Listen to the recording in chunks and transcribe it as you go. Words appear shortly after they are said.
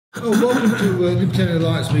Welcome to Libertarian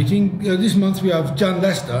Alliance meeting. This month we have John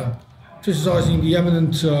Lester criticising the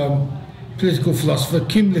eminent political philosopher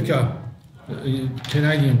Kymlicka,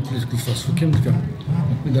 Canadian political philosopher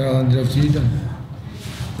Kymlicka. With that, I'll hand it over to you, John.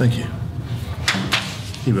 Thank you.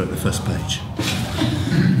 He wrote the first page.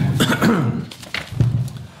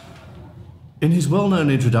 In his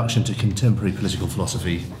well-known introduction to contemporary political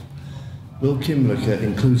philosophy, Will Kymlicka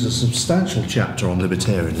includes a substantial chapter on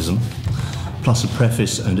libertarianism, plus a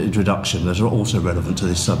preface and introduction that are also relevant to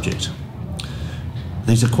this subject.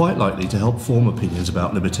 These are quite likely to help form opinions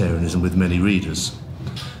about libertarianism with many readers.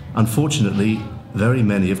 Unfortunately, very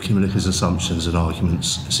many of Kymlicka's assumptions and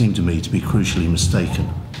arguments seem to me to be crucially mistaken.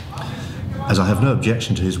 As I have no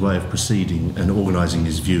objection to his way of proceeding and organising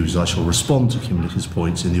his views, I shall respond to Kymlicka's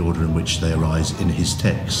points in the order in which they arise in his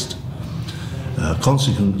text.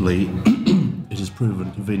 Consequently, it has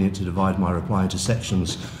proven convenient to divide my reply into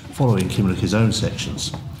sections following Kymlicka's own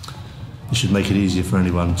sections. This should make it easier for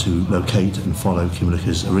anyone to locate and follow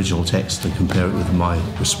Kymlicka's original text and compare it with my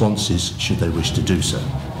responses, should they wish to do so.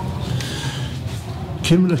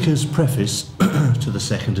 Kymlicka's preface to the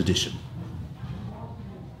second edition.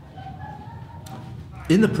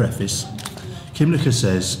 In the preface, Kymlicka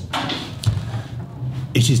says,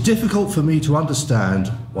 "It is difficult for me to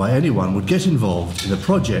understand why anyone would get involved in a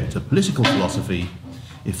project of political philosophy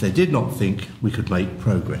if they did not think we could make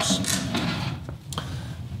progress."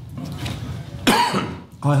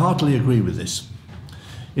 I heartily agree with this.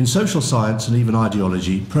 In social science and even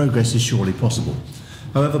ideology, progress is surely possible.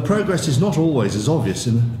 However, progress is not always as obvious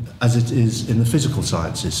as it is in the physical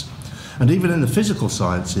sciences. And even in the physical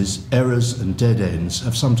sciences, errors and dead ends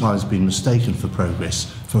have sometimes been mistaken for progress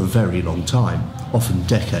for a very long time, often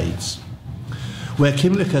decades. Where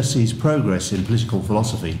Kymlicka sees progress in political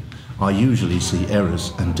philosophy, I usually see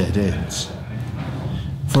errors and dead ends.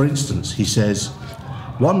 For instance, he says,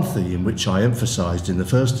 "One theme which I emphasised in the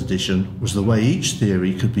first edition was the way each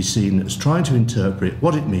theory could be seen as trying to interpret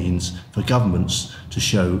what it means for governments to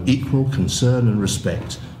show equal concern and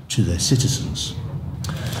respect to their citizens."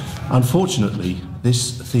 Unfortunately,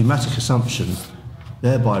 this thematic assumption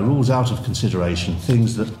thereby rules out of consideration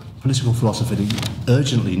things that political philosophy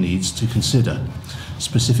urgently needs to consider,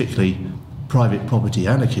 specifically private property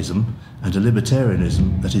anarchism and a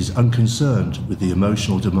libertarianism that is unconcerned with the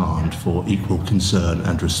emotional demand for equal concern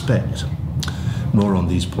and respect. More on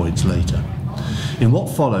these points later. In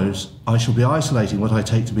what follows, I shall be isolating what I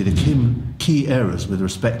take to be the key errors with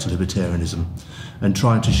respect to libertarianism and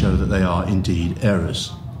trying to show that they are indeed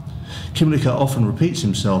errors. Kymlicka often repeats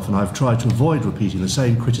himself, and I've tried to avoid repeating the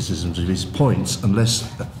same criticisms of his points unless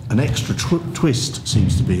an extra twist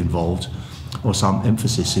seems to be involved or some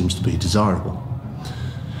emphasis seems to be desirable.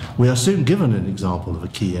 We are soon given an example of a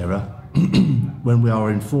key error when we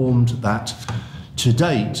are informed that, to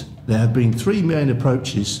date, there have been three main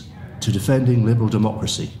approaches to defending liberal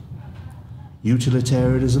democracy: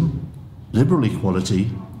 utilitarianism, liberal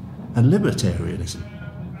equality, and libertarianism.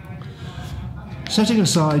 Setting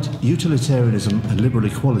aside utilitarianism and liberal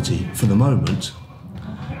equality for the moment,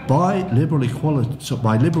 by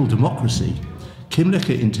liberal democracy,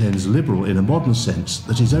 Kymlicka intends liberal in a modern sense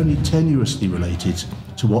that is only tenuously related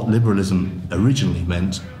to what liberalism originally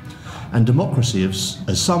meant, and democracy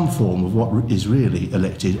as some form of what is really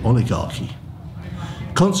elected oligarchy.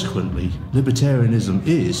 Consequently, libertarianism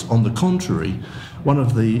is, on the contrary, one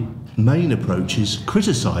of the main approaches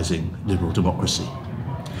criticising liberal democracy.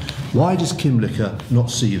 Why does Kymlicka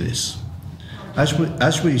not see this?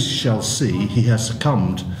 As we shall see, he has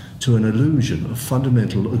succumbed to an illusion of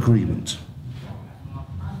fundamental agreement.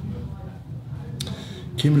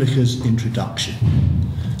 Kymlicka's introduction.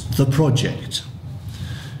 The project.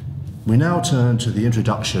 We now turn to the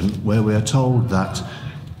introduction, where we are told that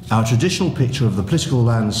our traditional picture of the political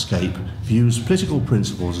landscape views political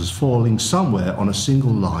principles as falling somewhere on a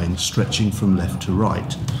single line stretching from left to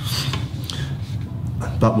right.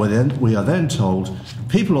 But we are then told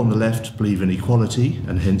people on the left believe in equality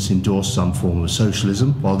and hence endorse some form of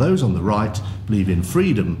socialism, while those on the right believe in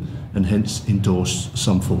freedom and hence endorse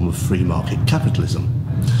some form of free market capitalism.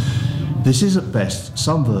 This is at best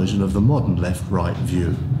some version of the modern left-right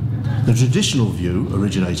view. The traditional view,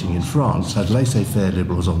 originating in France, had laissez-faire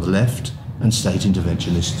liberals on the left and state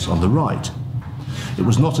interventionists on the right. It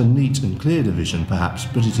was not a neat and clear division, perhaps,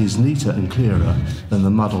 but it is neater and clearer than the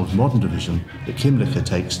muddled modern division that Kymlicka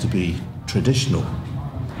takes to be traditional.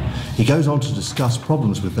 He goes on to discuss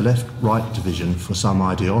problems with the left-right division for some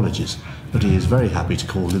ideologies, but he is very happy to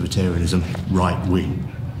call libertarianism right-wing.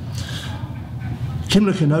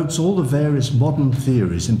 Kymlicka notes all the various modern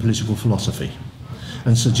theories in political philosophy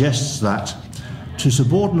and suggests that To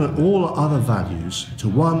subordinate all other values to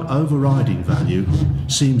one overriding value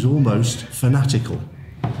seems almost fanatical.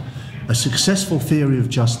 A successful theory of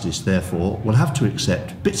justice, therefore, will have to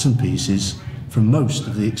accept bits and pieces from most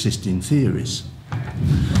of the existing theories.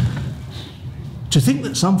 To think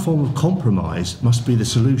that some form of compromise must be the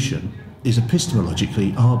solution is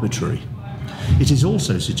epistemologically arbitrary. It is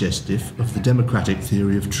also suggestive of the democratic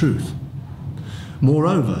theory of truth.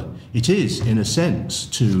 Moreover, it is, in a sense,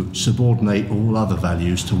 to subordinate all other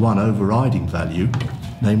values to one overriding value,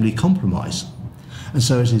 namely compromise. And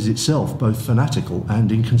so it is itself both fanatical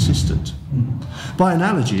and inconsistent. By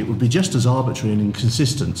analogy, it would be just as arbitrary and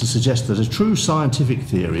inconsistent to suggest that a true scientific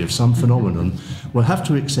theory of some phenomenon will have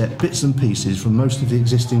to accept bits and pieces from most of the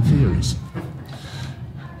existing theories.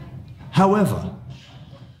 However,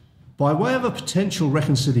 by way of a potential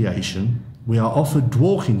reconciliation, we are offered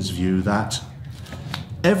Dworkin's view that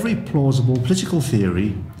every plausible political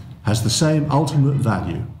theory has the same ultimate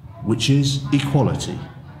value, which is equality,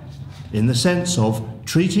 in the sense of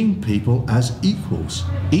treating people as equals.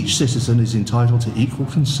 Each citizen is entitled to equal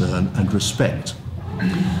concern and respect.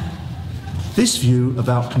 This view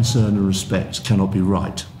about concern and respect cannot be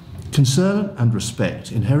right. Concern and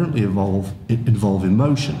respect inherently involve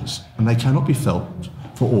emotions, and they cannot be felt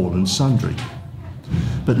for all and sundry.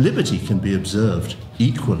 But liberty can be observed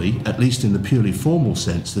equally, at least in the purely formal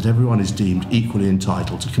sense that everyone is deemed equally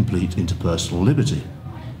entitled to complete interpersonal liberty.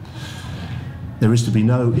 There is to be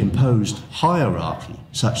no imposed hierarchy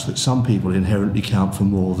such that some people inherently count for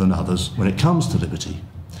more than others when it comes to liberty.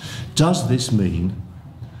 Does this mean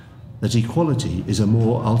that equality is a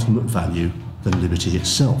more ultimate value than liberty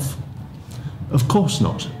itself? Of course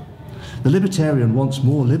not. The libertarian wants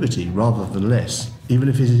more liberty rather than less, even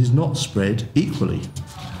if it is not spread equally.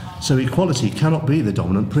 So equality cannot be the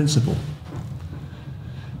dominant principle.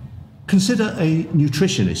 Consider a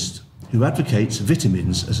nutritionist who advocates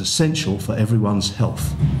vitamins as essential for everyone's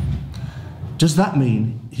health. Does that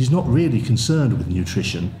mean he's not really concerned with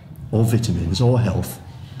nutrition or vitamins or health,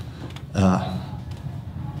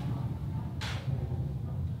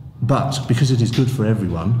 but because it is good for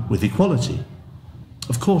everyone with equality?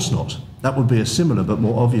 Of course not. That would be a similar but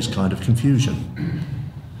more obvious kind of confusion.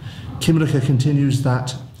 Kymlicka continues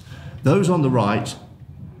that those on the right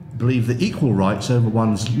believe that equal rights over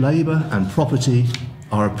one's labour and property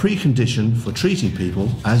are a precondition for treating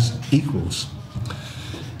people as equals.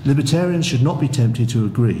 Libertarians should not be tempted to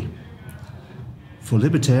agree, for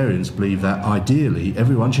libertarians believe that ideally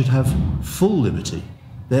everyone should have full liberty.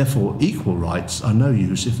 Therefore, equal rights are no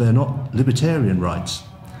use if they're not libertarian rights,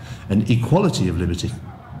 and equality of liberty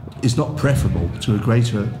is not preferable to a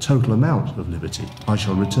greater total amount of liberty. I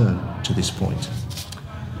shall return to this point.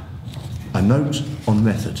 A note on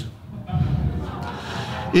method.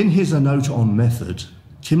 In his A Note on Method,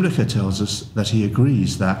 Kymlicka tells us that he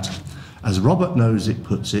agrees that, as Robert Nozick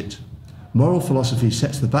puts it, moral philosophy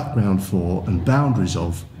sets the background for and boundaries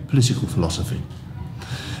of political philosophy.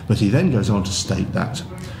 But he then goes on to state that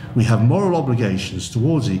we have moral obligations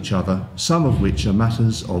towards each other, some of which are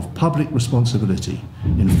matters of public responsibility,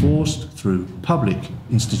 enforced through public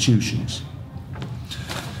institutions.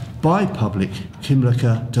 By public,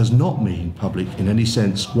 Kymlicka does not mean public in any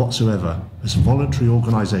sense whatsoever as voluntary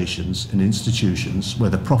organisations and institutions,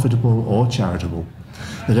 whether profitable or charitable,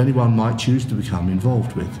 that anyone might choose to become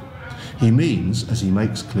involved with. He means, as he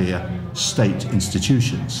makes clear, state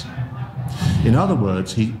institutions. In other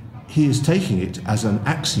words, he is taking it as an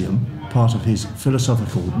axiom, part of his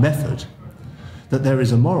philosophical method, that there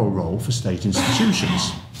is a moral role for state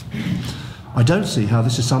institutions. I don't see how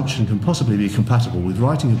this assumption can possibly be compatible with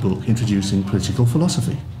writing a book introducing political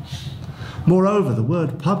philosophy. Moreover, the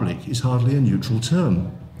word public is hardly a neutral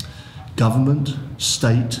term. Government,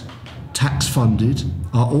 state, tax-funded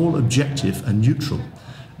are all objective and neutral,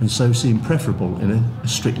 and so seem preferable in a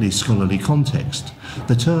strictly scholarly context.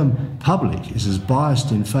 The term public is as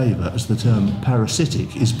biased in favour as the term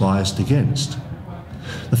parasitic is biased against.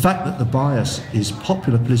 The fact that the bias is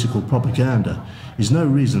popular political propaganda is no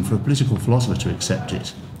reason for a political philosopher to accept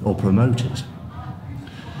it or promote it.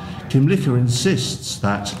 Kymlicka insists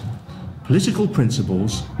that political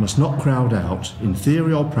principles must not crowd out, in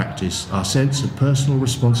theory or practice, our sense of personal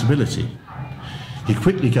responsibility. He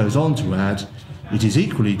quickly goes on to add, it is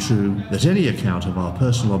equally true that any account of our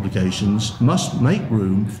personal obligations must make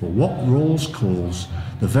room for what Rawls calls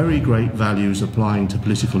the very great values applying to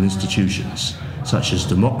political institutions, such as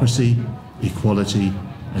democracy, equality,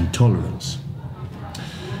 and tolerance.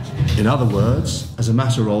 In other words, as a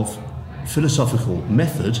matter of philosophical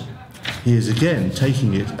method, he is again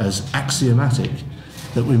taking it as axiomatic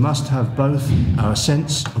that we must have both our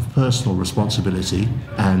sense of personal responsibility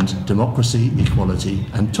and democracy, equality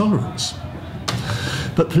and tolerance.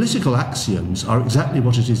 But political axioms are exactly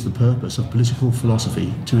what it is the purpose of political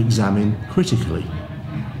philosophy to examine critically.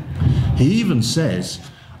 He even says,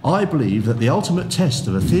 I believe that the ultimate test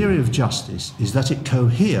of a theory of justice is that it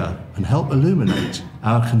cohere and help illuminate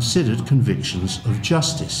our considered convictions of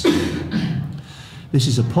justice. This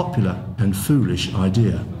is a popular and foolish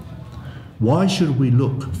idea. Why should we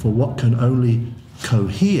look for what can only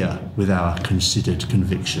cohere with our considered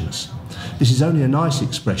convictions? This is only a nice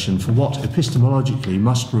expression for what epistemologically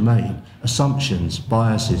must remain assumptions,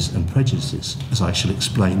 biases and prejudices, as I shall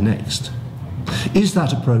explain next. Is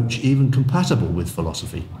that approach even compatible with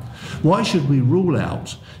philosophy? Why should we rule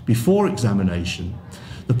out, before examination,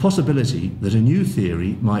 the possibility that a new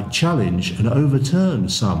theory might challenge and overturn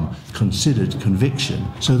some considered conviction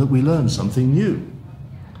so that we learn something new?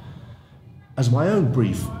 As my own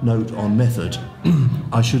brief note on method,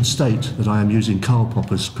 I should state that I am using Karl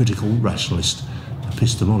Popper's critical rationalist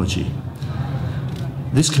epistemology.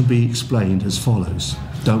 This can be explained as follows.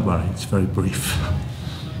 Don't worry, it's very brief.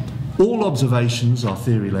 All observations are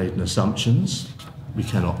theory-laden assumptions. We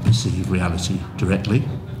cannot perceive reality directly.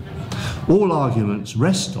 All arguments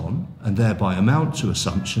rest on, and thereby amount to,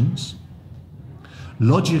 assumptions.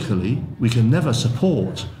 Logically, we can never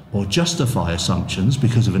support or justify assumptions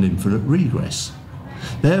because of an infinite regress.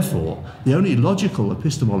 Therefore, the only logical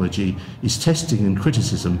epistemology is testing and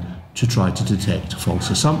criticism to try to detect false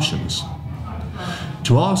assumptions.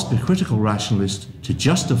 To ask a critical rationalist to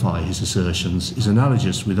justify his assertions is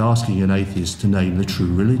analogous with asking an atheist to name the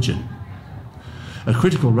true religion. A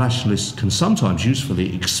critical rationalist can sometimes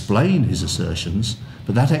usefully explain his assertions,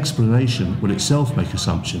 but that explanation will itself make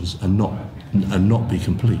assumptions and not be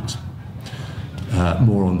complete.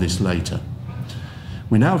 More on this later.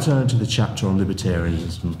 We now turn to the chapter on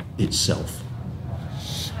libertarianism itself.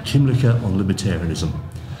 Kymlicka on libertarianism,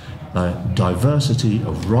 the diversity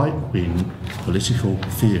of right-wing political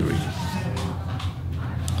theory.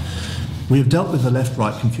 We have dealt with the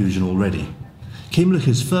left-right confusion already.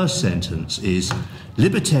 Kymlicka's first sentence is,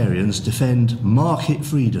 libertarians defend market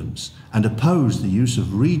freedoms and oppose the use of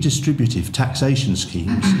redistributive taxation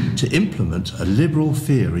schemes to implement a liberal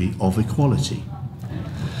theory of equality.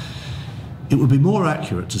 It would be more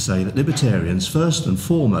accurate to say that libertarians first and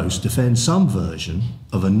foremost defend some version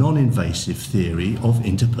of a non-invasive theory of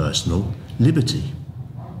interpersonal liberty,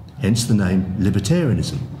 hence the name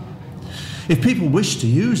libertarianism. If people wish to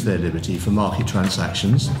use their liberty for market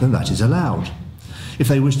transactions, then that is allowed. If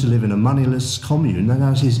they wish to live in a moneyless commune, then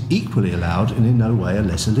that is equally allowed and in no way a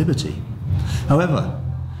lesser liberty. However,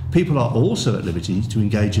 people are also at liberty to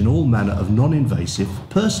engage in all manner of non-invasive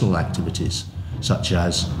personal activities, such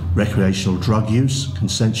as recreational drug use,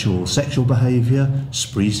 consensual sexual behaviour,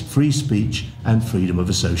 free speech and freedom of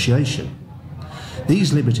association.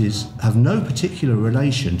 These liberties have no particular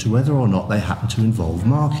relation to whether or not they happen to involve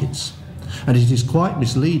markets, and it is quite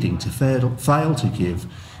misleading to fail to give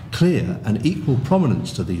clear and equal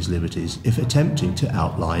prominence to these liberties if attempting to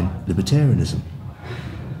outline libertarianism.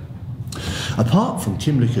 Apart from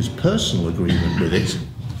Kymlicka's personal agreement with it,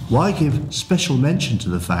 why give special mention to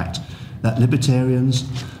the fact that libertarians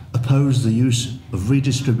oppose the use of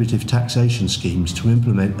redistributive taxation schemes to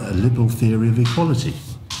implement a liberal theory of equality?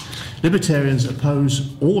 Libertarians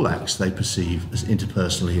oppose all acts they perceive as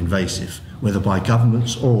interpersonally invasive, whether by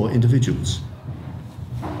governments or individuals.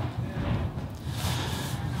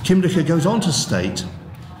 Kymlicka goes on to state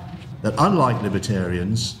that unlike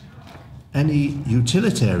libertarians, any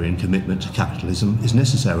utilitarian commitment to capitalism is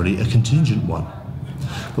necessarily a contingent one.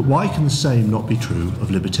 But why can the same not be true of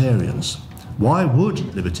libertarians? Why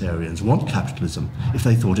would libertarians want capitalism if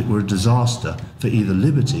they thought it were a disaster for either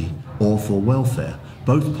liberty or for welfare?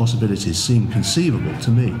 Both possibilities seem conceivable to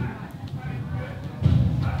me.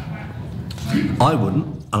 I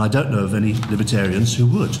wouldn't, and I don't know of any libertarians who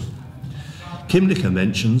would. Kymlicka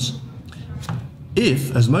mentions,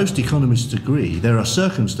 if, as most economists agree, there are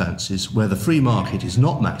circumstances where the free market is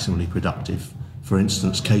not maximally productive, for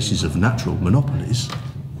instance, cases of natural monopolies,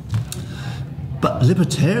 but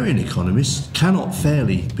libertarian economists cannot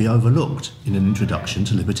fairly be overlooked in an introduction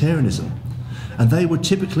to libertarianism, and they would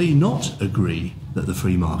typically not agree that the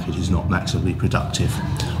free market is not maximally productive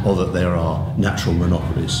or that there are natural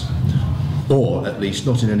monopolies, or at least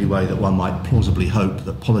not in any way that one might plausibly hope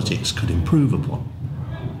that politics could improve upon.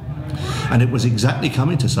 And it was exactly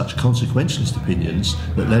coming to such consequentialist opinions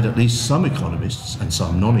that led at least some economists and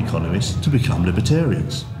some non-economists to become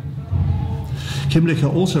libertarians.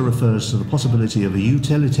 Kymlicka also refers to the possibility of a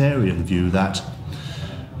utilitarian view that,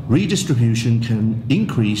 Redistribution can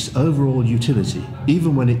increase overall utility,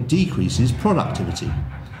 even when it decreases productivity.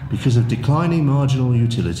 Because of declining marginal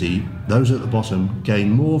utility, those at the bottom gain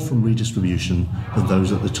more from redistribution than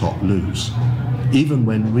those at the top lose, even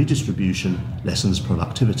when redistribution lessens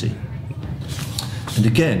productivity. And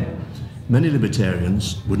again, many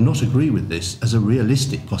libertarians would not agree with this as a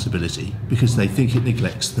realistic possibility because they think it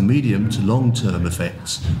neglects the medium to long-term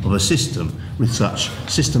effects of a system with such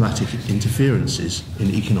systematic interferences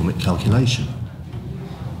in economic calculation.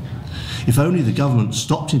 If only the government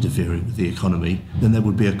stopped interfering with the economy, then there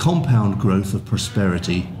would be a compound growth of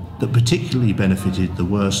prosperity that particularly benefited the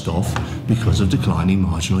worst off because of declining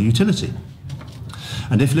marginal utility.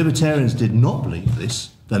 And if libertarians did not believe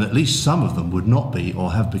this, then at least some of them would not be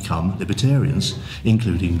or have become libertarians,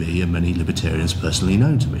 including me and many libertarians personally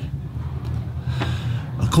known to me.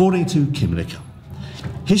 According to Kymlicka,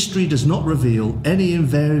 history does not reveal any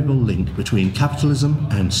invariable link between capitalism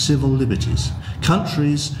and civil liberties.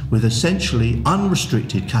 Countries with essentially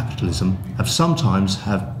unrestricted capitalism have sometimes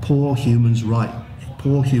had poor human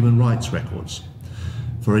rights records.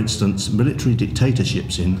 For instance, military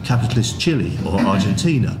dictatorships in capitalist Chile or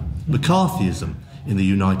Argentina, McCarthyism in the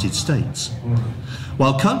United States,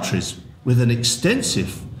 while countries with an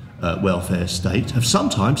extensive welfare state have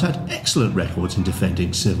sometimes had excellent records in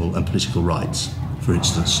defending civil and political rights, for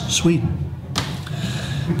instance, Sweden.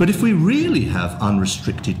 But if we really have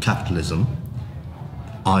unrestricted capitalism,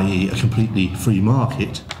 i.e. a completely free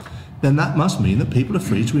market, then that must mean that people are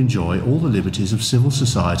free to enjoy all the liberties of civil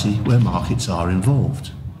society where markets are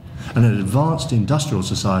involved. And an advanced industrial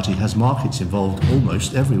society has markets involved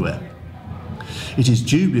almost everywhere. It is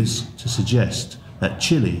dubious to suggest that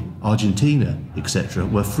Chile, Argentina, etc.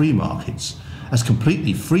 were free markets, as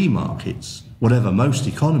completely free markets, whatever most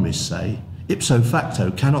economists say, ipso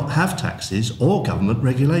facto cannot have taxes or government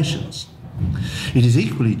regulations. It is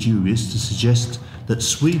equally dubious to suggest that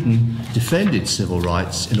Sweden defended civil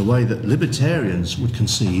rights in a way that libertarians would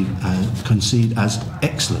concede as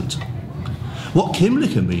excellent. What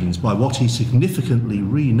Kymlicka means by what he significantly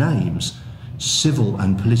renames civil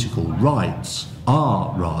and political rights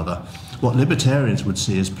are, rather, what libertarians would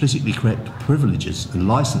see as politically correct privileges and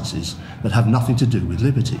licenses that have nothing to do with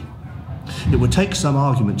liberty. It would take some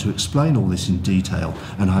argument to explain all this in detail,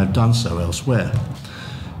 and I have done so elsewhere.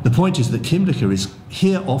 The point is that Kymlicka is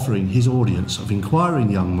here offering his audience of inquiring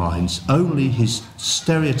young minds only his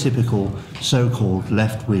stereotypical so-called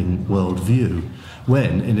left-wing worldview,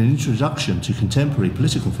 when, in an introduction to contemporary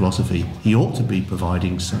political philosophy, he ought to be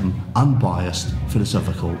providing some unbiased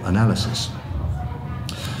philosophical analysis.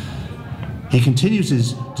 He continues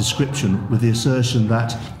his description with the assertion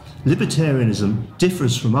that libertarianism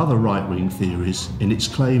differs from other right-wing theories in its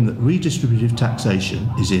claim that redistributive taxation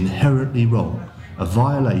is inherently wrong, a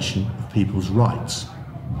violation of people's rights.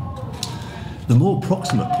 The more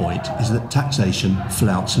proximate point is that taxation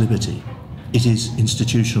flouts liberty. It is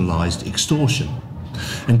institutionalised extortion.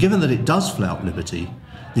 And given that it does flout liberty,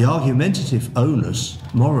 the argumentative onus,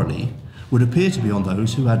 morally, would appear to be on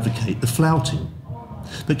those who advocate the flouting.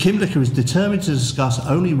 But Kymlicka is determined to discuss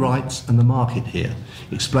only rights and the market here,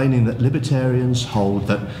 explaining that libertarians hold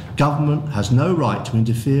that government has no right to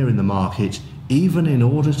interfere in the market even in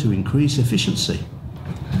order to increase efficiency.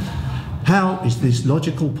 How is this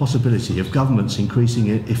logical possibility of governments increasing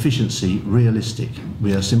efficiency realistic?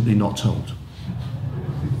 We are simply not told.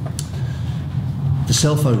 The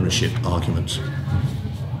self-ownership argument.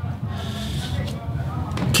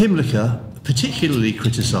 Kymlicka particularly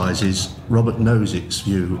criticises Robert Nozick's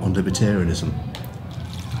view on libertarianism,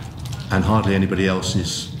 and hardly anybody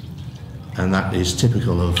else's, and that is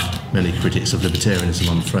typical of many critics of libertarianism,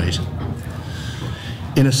 I'm afraid.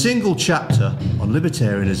 In a single chapter on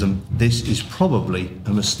libertarianism, this is probably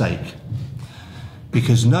a mistake,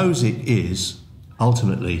 because Nozick is,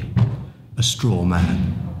 ultimately, a straw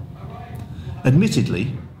man.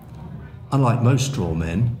 Admittedly, unlike most straw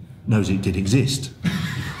men, Nozick did exist.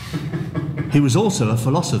 He was also a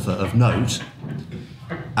philosopher of note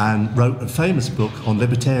and wrote a famous book on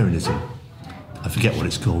libertarianism. I forget what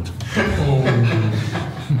it's called.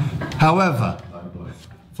 However,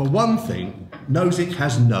 for one thing, Nozick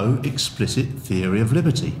has no explicit theory of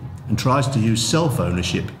liberty and tries to use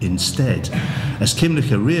self-ownership instead, as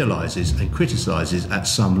Kymlicka realises and criticises at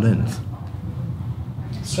some length.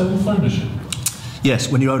 Self-ownership?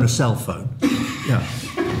 Yes, when you own a cell phone. Yeah.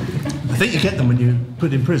 I think you get them when you're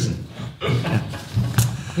put in prison. Yeah.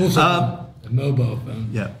 Also, a mobile phone.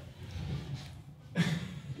 Yeah.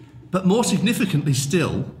 But more significantly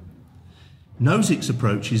still, Nozick's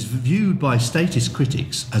approach is viewed by statist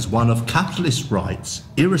critics as one of capitalist rights,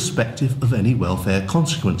 irrespective of any welfare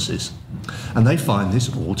consequences, and they find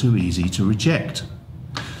this all too easy to reject.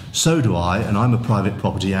 So do I, and I'm a private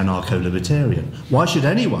property anarcho-libertarian. Why should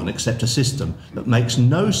anyone accept a system that makes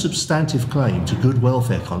no substantive claim to good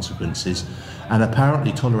welfare consequences and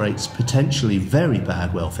apparently tolerates potentially very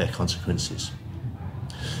bad welfare consequences?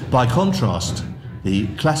 By contrast, the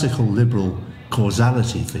classical liberal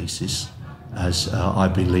causality thesis, as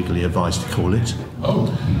I've been legally advised to call it,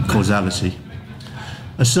 causality,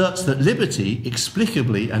 asserts that liberty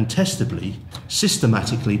explicably and testably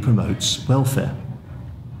systematically promotes welfare.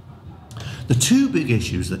 The two big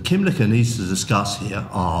issues that Kymlicka needs to discuss here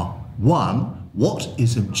are, one, what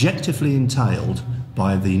is objectively entailed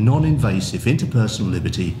by the non-invasive interpersonal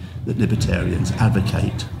liberty that libertarians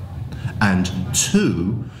advocate, and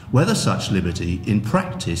two, whether such liberty in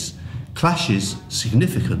practice clashes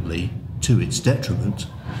significantly, to its detriment,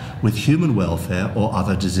 with human welfare or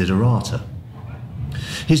other desiderata.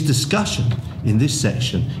 His discussion in this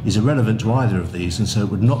section is irrelevant to either of these, and so it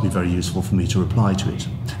would not be very useful for me to reply to it.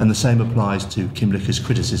 And the same applies to Kymlicka's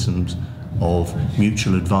criticisms of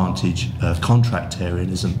mutual advantage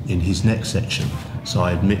contractarianism in his next section, so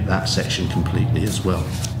I admit that section completely as well.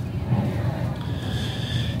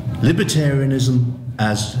 Libertarianism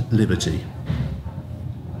as liberty.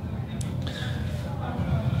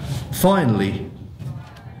 Finally,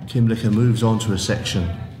 Kymlicka moves on to a section,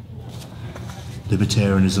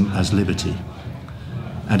 Libertarianism as liberty,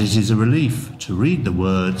 and it is a relief to read the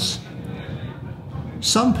words,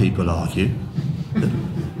 some people argue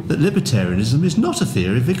that libertarianism is not a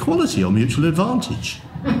theory of equality or mutual advantage.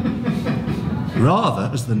 Rather,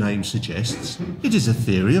 as the name suggests, it is a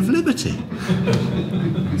theory of liberty.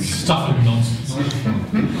 Stuff and nonsense.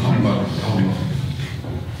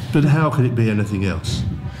 But how could it be anything else?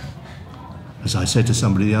 As I said to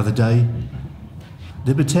somebody the other day,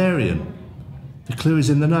 libertarian. The clue is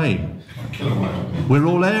in the name. We're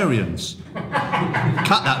all Aryans.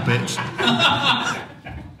 Cut that bit.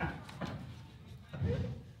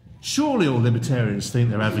 Surely all libertarians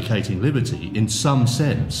think they're advocating liberty in some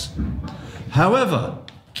sense. However,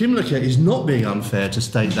 Kymlicka is not being unfair to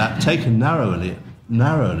state that, taken narrowly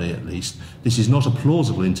at least, this is not a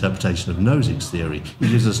plausible interpretation of Nozick's theory. It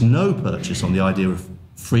gives us no purchase on the idea of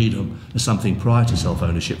freedom as something prior to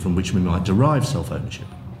self-ownership from which we might derive self-ownership.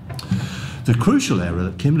 The crucial error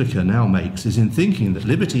that Kymlicka now makes is in thinking that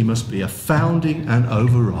liberty must be a founding and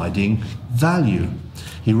overriding value.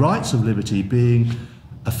 He writes of liberty being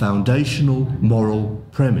a foundational moral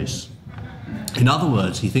premise. In other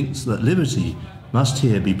words, he thinks that liberty must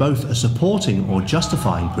here be both a supporting or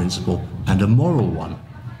justifying principle and a moral one.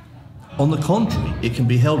 On the contrary, it can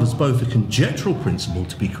be held as both a conjectural principle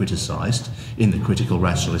to be criticised in the critical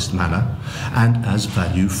rationalist manner and as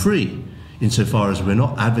value-free, insofar as we're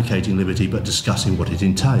not advocating liberty but discussing what it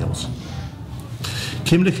entails.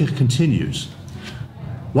 Kymlicka continues,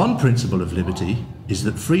 one principle of liberty is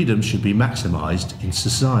that freedom should be maximised in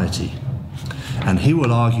society, and he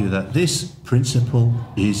will argue that this principle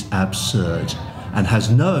is absurd and has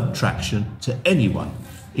no attraction to anyone,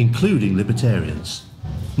 including libertarians.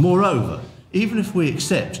 Moreover, even if we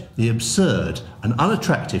accept the absurd and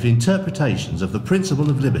unattractive interpretations of the principle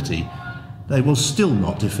of liberty, they will still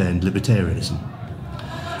not defend libertarianism.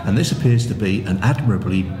 And this appears to be an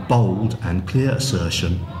admirably bold and clear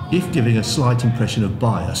assertion, if giving a slight impression of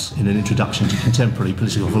bias in an introduction to contemporary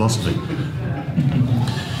political philosophy.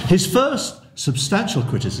 His first substantial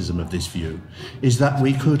criticism of this view is that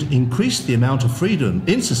we could increase the amount of freedom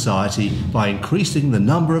in society by increasing the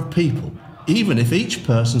number of people, even if each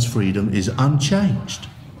person's freedom is unchanged.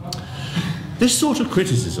 This sort of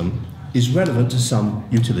criticism is relevant to some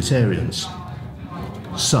utilitarians.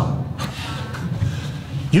 Some.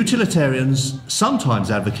 Utilitarians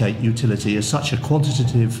sometimes advocate utility as such a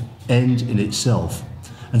quantitative end in itself,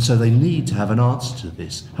 and so they need to have an answer to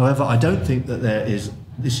this. However, I don't think that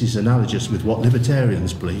this is analogous with what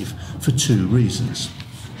libertarians believe for two reasons.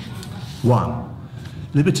 One,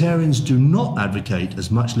 libertarians do not advocate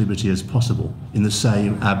as much liberty as possible in the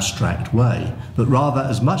same abstract way, but rather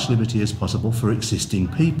as much liberty as possible for existing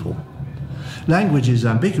people. Language is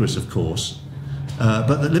ambiguous, of course,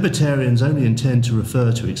 but that libertarians only intend to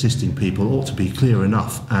refer to existing people ought to be clear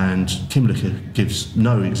enough, and Kymlicka gives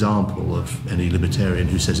no example of any libertarian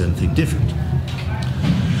who says anything different.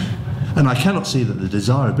 And I cannot see that the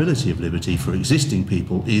desirability of liberty for existing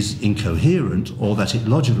people is incoherent, or that it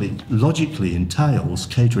logically entails,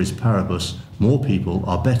 ceteris paribus, more people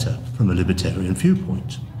are better from a libertarian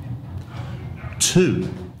viewpoint.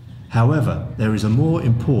 Two, however, there is a more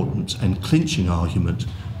important and clinching argument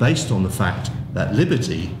based on the fact that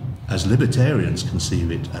liberty, as libertarians conceive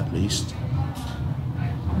it at least,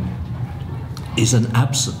 is an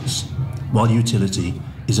absence, while utility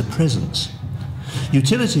is a presence.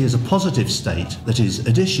 Utility is a positive state that is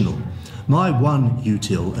additional. My one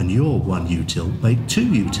util and your one util make two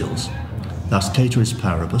utils. Thus, cateris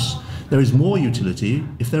paribus, there is more utility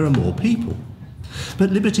if there are more people. But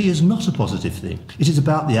liberty is not a positive thing. It is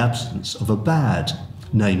about the absence of a bad,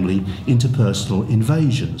 namely interpersonal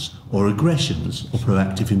invasions or aggressions or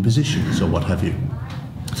proactive impositions or what have you.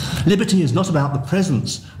 Liberty is not about the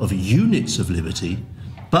presence of units of liberty,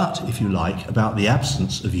 but, if you like, about the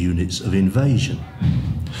absence of units of invasion.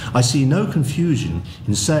 I see no confusion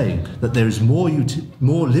in saying that there is more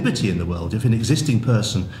liberty in the world if an existing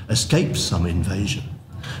person escapes some invasion,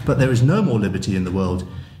 but there is no more liberty in the world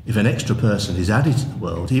if an extra person is added to the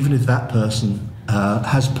world, even if that person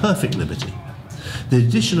has perfect liberty. The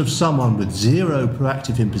addition of someone with zero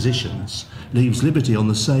proactive impositions leaves liberty on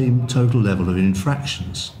the same total level of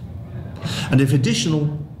infractions. And if the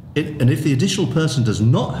additional person does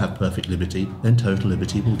not have perfect liberty, then total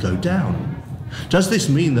liberty will go down. Does this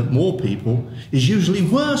mean that more people is usually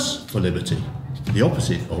worse for liberty? The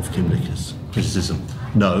opposite of Kymlicka's criticism.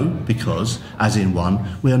 No, because, as in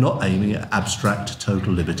 1, we are not aiming at abstract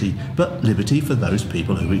total liberty, but liberty for those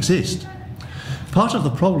people who exist. Part of the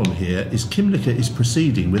problem here is Kymlicka is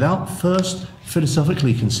proceeding without first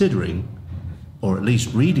philosophically considering, or at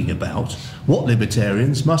least reading about, what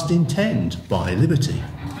libertarians must intend by liberty.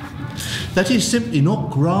 That he has simply not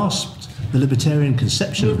grasped the libertarian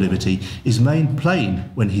conception of liberty is made plain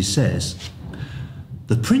when he says,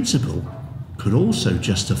 the principle could also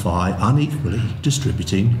justify unequally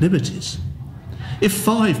distributing liberties. If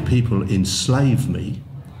 5 people enslave me,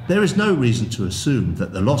 there is no reason to assume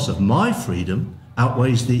that the loss of my freedom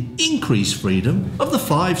outweighs the increased freedom of the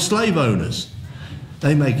 5 slave owners.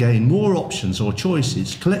 They may gain more options or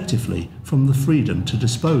choices collectively from the freedom to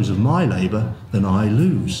dispose of my labour than I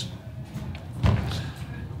lose.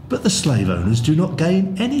 But the slave owners do not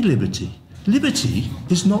gain any liberty. Liberty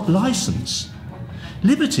is not licence.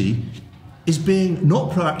 Liberty is being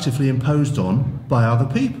not proactively imposed on by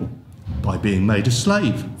other people, by being made a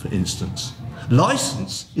slave, for instance.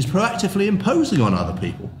 Licence is proactively imposing on other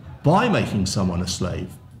people, by making someone a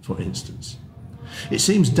slave, for instance. It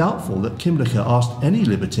seems doubtful that Kymlicka asked any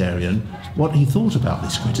libertarian what he thought about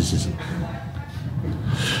this criticism.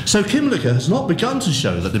 So Kymlicka has not begun to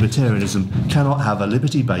show that libertarianism cannot have a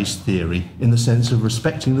liberty-based theory in the sense of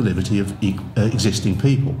respecting the liberty of existing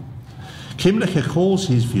people. Kymlicka calls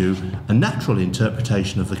his view a natural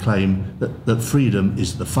interpretation of the claim that freedom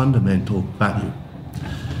is the fundamental value.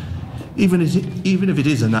 Even if it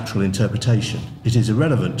is a natural interpretation, it is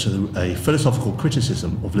irrelevant to a philosophical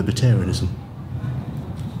criticism of libertarianism.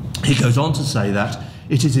 He goes on to say that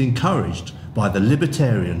it is encouraged by the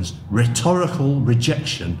libertarians' rhetorical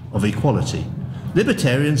rejection of equality.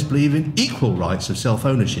 Libertarians believe in equal rights of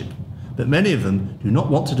self-ownership, but many of them do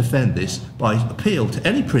not want to defend this by appeal to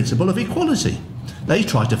any principle of equality. They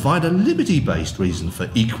try to find a liberty-based reason for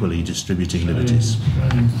equally distributing liberties.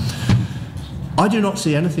 I do not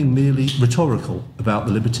see anything merely rhetorical about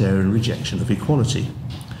the libertarian rejection of equality.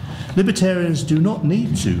 Libertarians do not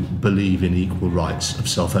need to believe in equal rights of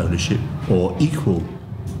self-ownership or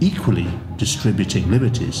equally distributing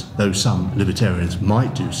liberties, though some libertarians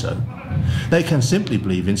might do so. They can simply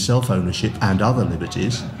believe in self-ownership and other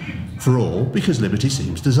liberties for all because liberty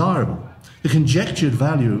seems desirable. The conjectured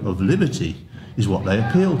value of liberty is what they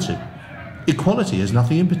appeal to. Equality has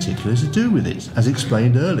nothing in particular to do with it, as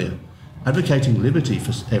explained earlier. Advocating liberty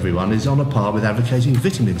for everyone is on a par with advocating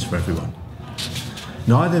vitamins for everyone.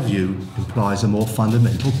 Neither view implies a more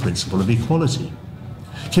fundamental principle of equality.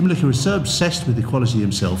 Kymlicka is so obsessed with equality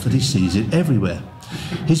himself that he sees it everywhere.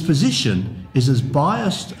 His position is as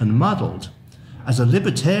biased and muddled as a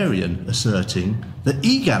libertarian asserting that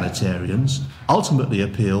egalitarians ultimately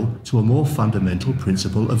appeal to a more fundamental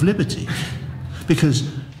principle of liberty,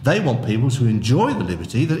 because they want people to enjoy the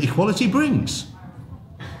liberty that equality brings.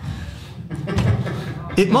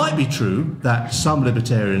 It might be true that some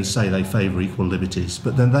libertarians say they favour equal liberties,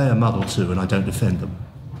 but then they are muddled too, and I don't defend them.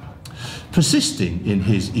 Persisting in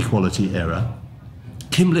his equality error,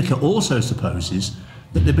 Kymlicka also supposes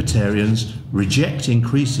that libertarians reject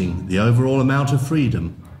increasing the overall amount of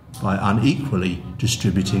freedom by unequally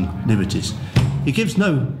distributing liberties. He gives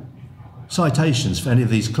no citations for any of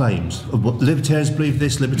these claims. Libertarians believe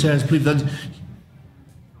this, libertarians believe that.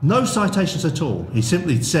 No citations at all. He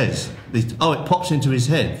simply says, oh, it pops into his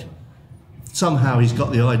head. Somehow he's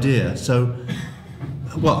got the idea. So,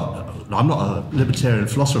 well, I'm not a libertarian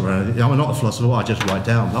philosopher or anything. I'm not a philosopher, I just write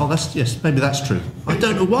down. Oh, yes, maybe that's true. I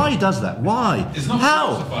don't know why he does that. Why? It's not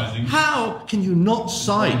philosophizing. How can you not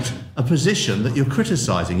cite a position that you're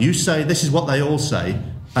criticising? You say this is what they all say,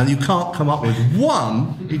 and you can't come up with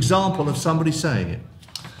one example of somebody saying it.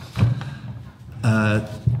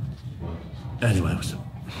 Anyway,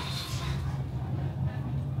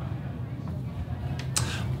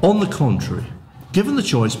 on the contrary, given the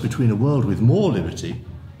choice between a world with more liberty,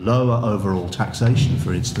 lower overall taxation,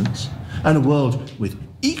 for instance, and a world with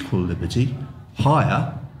equal liberty,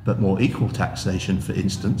 higher but more equal taxation, for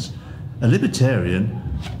instance, a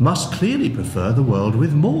libertarian must clearly prefer the world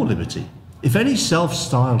with more liberty. If any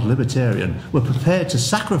self-styled libertarian were prepared to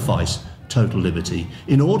sacrifice total liberty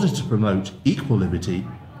in order to promote equal liberty,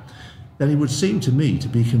 then he would seem to me to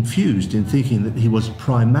be confused in thinking that he was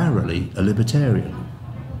primarily a libertarian.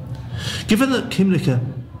 Given that Kymlicka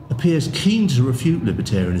appears keen to refute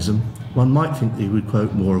libertarianism, one might think that he would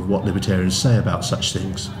quote more of what libertarians say about such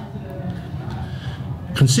things.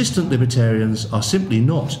 Consistent libertarians are simply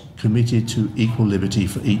not committed to equal liberty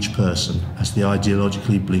for each person, as the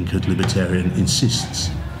ideologically blinkered libertarian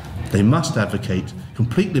insists. They must advocate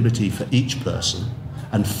complete liberty for each person,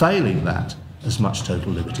 and failing that, as much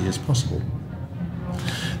total liberty as possible.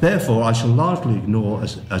 Therefore, I shall largely ignore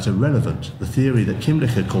as irrelevant the theory that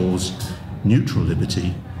Kymlicka calls neutral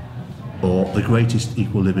liberty, or the greatest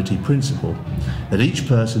equal liberty principle, that each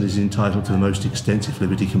person is entitled to the most extensive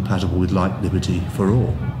liberty compatible with like liberty for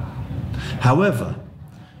all. However,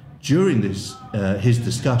 during his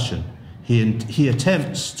discussion, he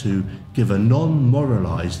attempts to give a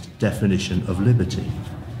non-moralised definition of liberty,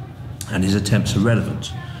 and his attempts are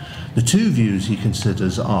relevant. The two views he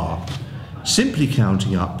considers are simply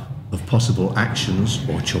counting up of possible actions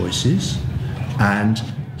or choices, and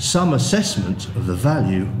some assessment of the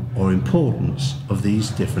value or importance of these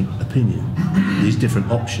different these different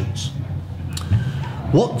options.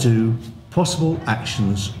 What do possible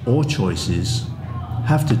actions or choices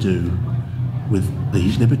have to do with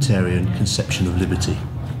the libertarian conception of liberty?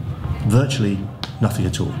 Virtually nothing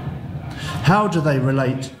at all. How do they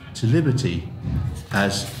relate to liberty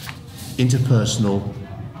as interpersonal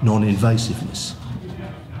non-invasiveness?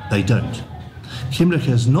 They don't. Kymlicka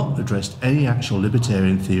has not addressed any actual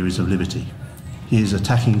libertarian theories of liberty. He is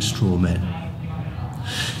attacking straw men.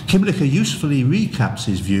 Kymlicka usefully recaps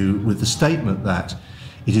his view with the statement that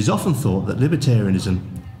it is often thought that libertarianism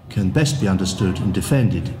can best be understood and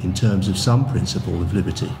defended in terms of some principle of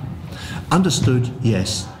liberty. Understood,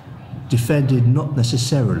 yes. Defended, not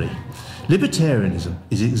necessarily. Libertarianism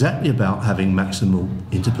is exactly about having maximal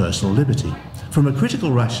interpersonal liberty. From a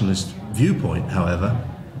critical rationalist viewpoint, however,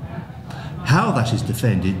 how that is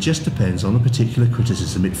defended just depends on the particular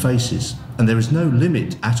criticism it faces, and there is no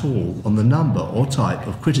limit at all on the number or type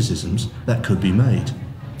of criticisms that could be made.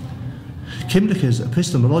 Kymlicka's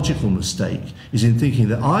epistemological mistake is in thinking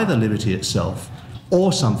that either liberty itself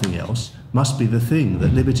or something else must be the thing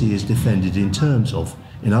that liberty is defended in terms of.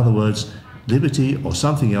 In other words, liberty or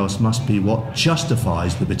something else must be what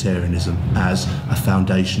justifies libertarianism as a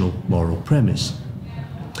foundational moral premise.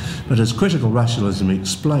 But as critical rationalism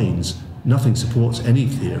explains, nothing supports any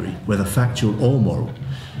theory, whether factual or moral.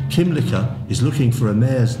 Kymlicka is looking for a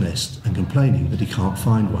mare's nest and complaining that he can't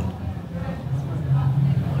find one.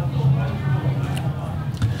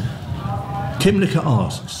 Kymlicka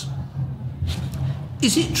asks,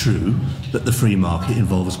 is it true that the free market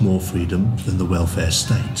involves more freedom than the welfare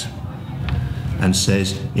state? And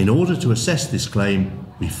says, in order to assess this claim,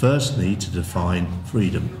 we first need to define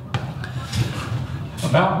freedom.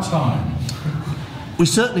 About time. We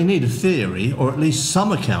certainly need a theory, or at least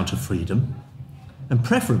some account of freedom, and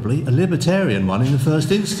preferably a libertarian one in the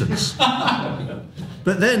first instance.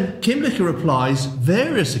 But then Kymlicka applies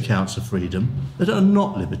various accounts of freedom that are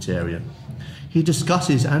not libertarian. He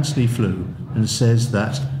discusses Anthony Flew and says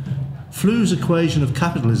that Flew's equation of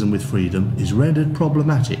capitalism with freedom is rendered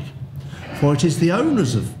problematic, for it is the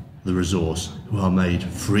owners of the resource who are made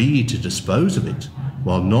free to dispose of it,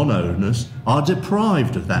 while non-owners are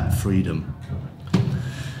deprived of that freedom.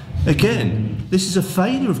 Again, this is a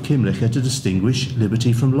failure of Kymlicka to distinguish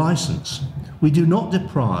liberty from license. We do not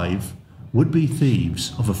deprive would-be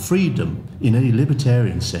thieves of a freedom in any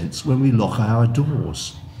libertarian sense when we lock our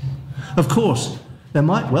doors. Of course, there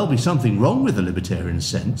might well be something wrong with the libertarian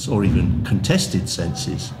sense, or even contested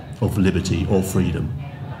senses of liberty or freedom.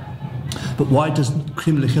 But why does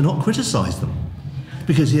Kymlicka not criticise them?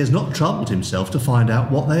 Because he has not troubled himself to find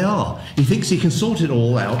out what they are. He thinks he can sort it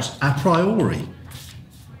all out a priori.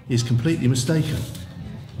 He is completely mistaken.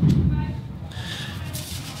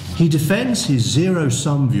 He defends his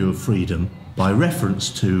zero-sum view of freedom by reference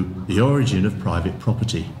to the origin of private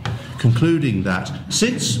property, concluding that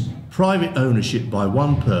since private ownership by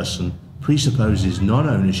one person presupposes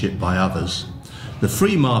non-ownership by others, the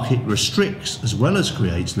free market restricts as well as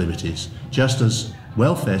creates liberties, just as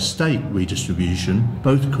welfare state redistribution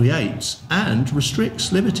both creates and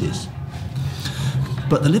restricts liberties.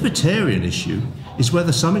 But the libertarian issue is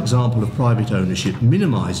whether some example of private ownership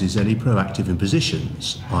minimises any proactive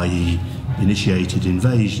impositions, i.e. initiated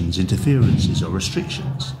invasions, interferences or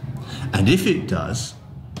restrictions. And if it does,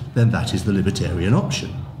 then that is the libertarian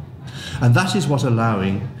option. And that is what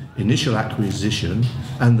allowing initial acquisition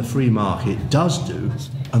and the free market does do,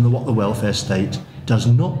 and what the welfare state does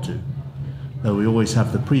not do. Though we always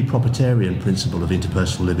have the pre-proprietarian principle of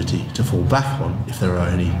interpersonal liberty to fall back on if there are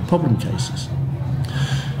any problem cases.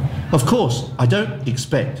 Of course, I don't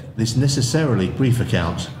expect this necessarily brief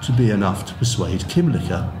account to be enough to persuade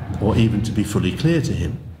Kymlicka, or even to be fully clear to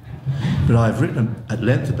him. But I have written at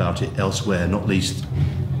length about it elsewhere, not least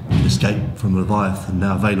Escape from Leviathan,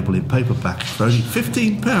 now available in paperback for only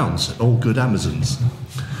 £15 at all good Amazons.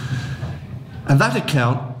 And that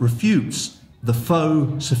account refutes the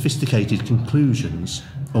faux sophisticated conclusions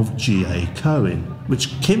of G.A. Cohen, which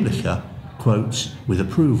Kymlicka quotes with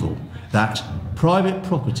approval, that private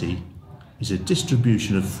property is a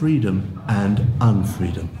distribution of freedom and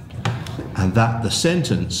unfreedom, and that the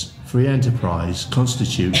sentence free enterprise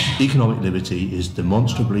constitutes economic liberty is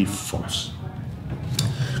demonstrably false.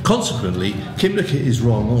 Consequently, Kymlicka is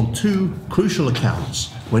wrong on two crucial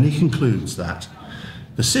accounts when he concludes that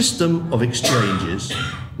the system of exchanges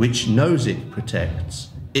which Nozick protects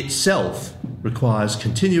itself requires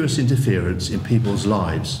continuous interference in people's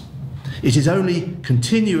lives. It is only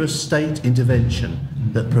continuous state intervention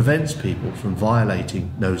that prevents people from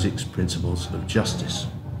violating Nozick's principles of justice.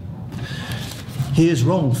 He is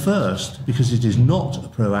wrong first because it is not a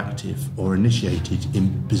proactive or initiated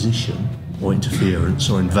imposition or interference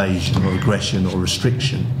or invasion or aggression or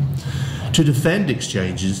restriction to defend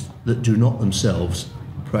exchanges that do not themselves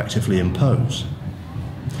proactively impose.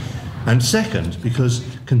 And second, because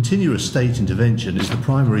continuous state intervention is the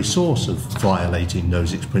primary source of violating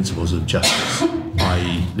Nozick's principles of justice,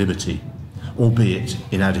 i.e. liberty, albeit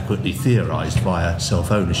inadequately theorised via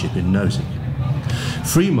self-ownership in Nozick.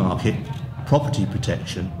 Free market property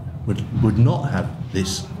protection would not have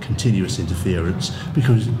this continuous interference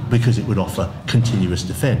because it would offer continuous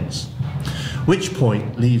defence. Which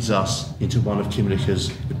point leads us into one of Kymlicka's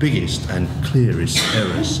biggest and clearest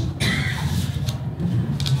errors.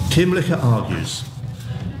 Kymlicka argues,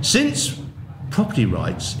 since property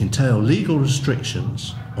rights entail legal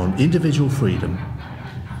restrictions on individual freedom,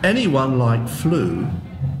 anyone like Flew,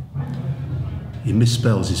 he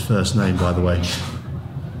misspells his first name by the way,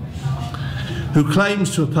 who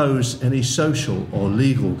claims to oppose any social or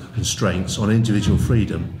legal constraints on individual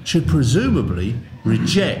freedom should presumably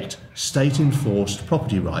reject state-enforced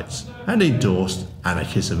property rights and endorse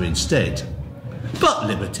anarchism instead. But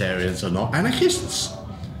libertarians are not anarchists.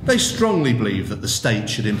 They strongly believe that the state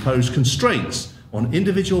should impose constraints on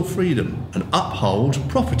individual freedom and uphold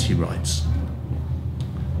property rights.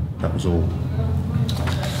 That was all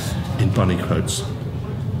in bunny quotes.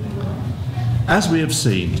 As we have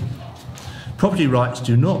seen, property rights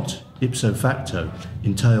do not, ipso facto,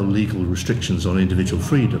 entail legal restrictions on individual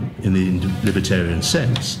freedom in the libertarian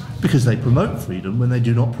sense, because they promote freedom when they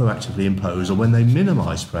do not proactively impose or when they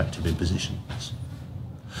minimise proactive impositions.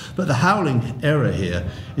 But the howling error here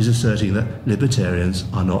is asserting that libertarians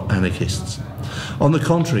are not anarchists. On the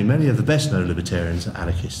contrary, many of the best-known libertarians are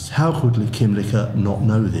anarchists. How could Kymlicka not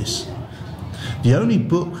know this? The only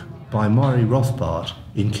book by Murray Rothbard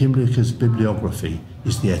in Kymlicka's bibliography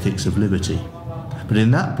is The Ethics of Liberty. But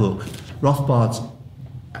in that book, Rothbard's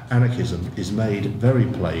anarchism is made very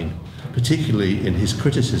plain, particularly in his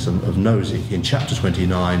criticism of Nozick in chapter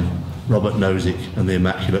 29, Robert Nozick and the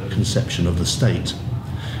Immaculate Conception of the State.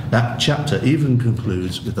 That chapter even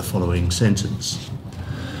concludes with the following sentence.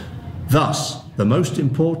 Thus, the most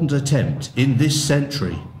important attempt in this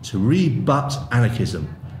century to rebut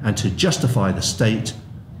anarchism and to justify the state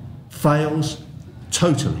fails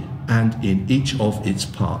totally and in each of its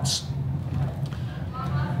parts.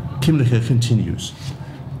 Kymlicka continues.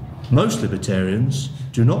 Most libertarians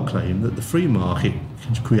do not claim that the free market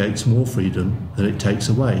creates more freedom than it takes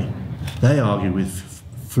away. They argue with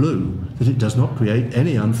Flew that it does not create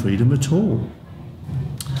any unfreedom at all.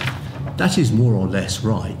 That is more or less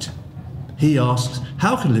right. He asks,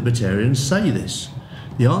 how can libertarians say this?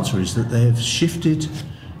 The answer is that they have shifted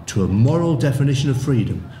to a moral definition of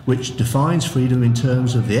freedom, which defines freedom in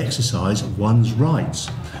terms of the exercise of one's rights.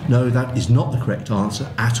 No, that is not the correct answer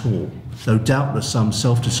at all. though doubtless some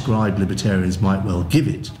self-described libertarians might well give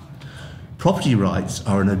it. Property rights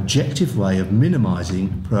are an objective way of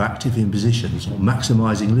minimising proactive impositions or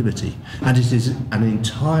maximising liberty, and it is an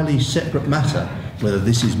entirely separate matter whether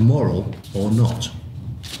this is moral or not.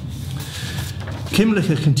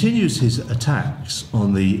 Kymlicka continues his attacks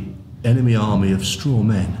on the enemy army of straw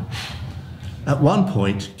men. At one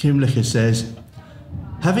point, Kymlicka says,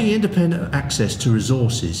 "Having independent access to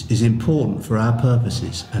resources is important for our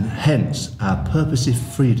purposes and hence our purposive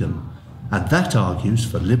freedom, and that argues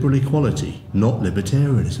for liberal equality, not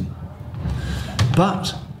libertarianism.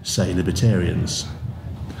 But, say libertarians,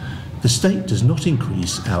 the state does not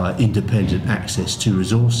increase our independent access to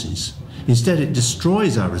resources. Instead, it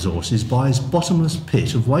destroys our resources by its bottomless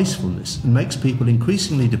pit of wastefulness and makes people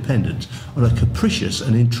increasingly dependent on a capricious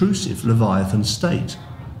and intrusive Leviathan state."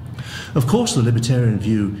 Of course, the libertarian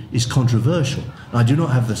view is controversial, and I do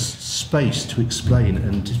not have the space to explain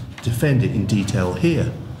and defend it in detail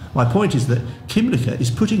here. My point is that Kymlicka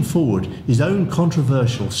is putting forward his own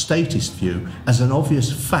controversial statist view as an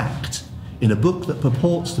obvious fact in a book that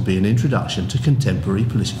purports to be an introduction to contemporary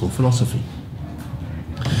political philosophy.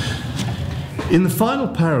 In the final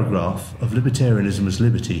paragraph of Libertarianism as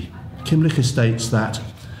Liberty, Kymlicka states that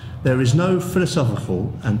there is no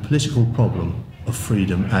philosophical and political problem of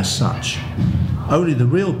freedom as such, only the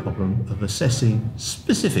real problem of assessing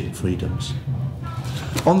specific freedoms.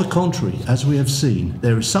 On the contrary, as we have seen,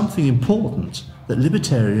 there is something important that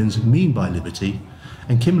libertarians mean by liberty,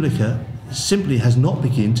 and Kymlicka simply has not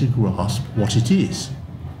begun to grasp what it is.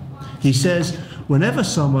 He says, whenever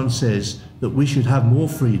someone says that we should have more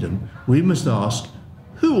freedom, we must ask,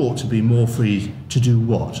 who ought to be more free to do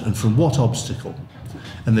what and from what obstacle?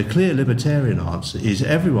 And the clear libertarian answer is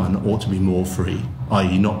everyone ought to be more free,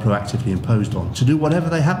 i.e. not proactively imposed on, to do whatever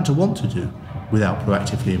they happen to want to do without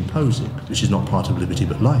proactively imposing, which is not part of liberty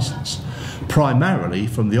but license, primarily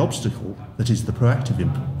from the obstacle that is the proactive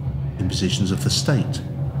impositions of the state.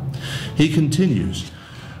 He continues,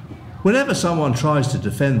 whenever someone tries to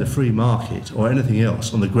defend the free market or anything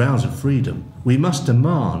else on the grounds of freedom, we must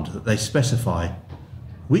demand that they specify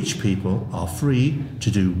which people are free to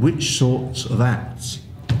do which sorts of acts.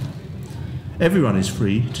 Everyone is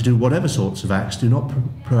free to do whatever sorts of acts do not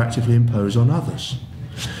proactively impose on others.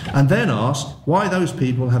 And then ask why those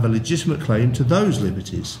people have a legitimate claim to those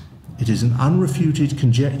liberties. It is an unrefuted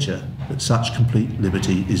conjecture that such complete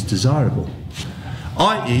liberty is desirable,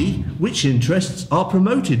 i.e., which interests are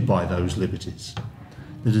promoted by those liberties.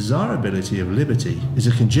 The desirability of liberty is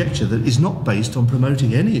a conjecture that is not based on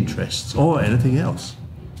promoting any interests or anything else.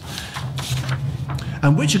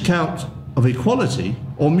 And which account of equality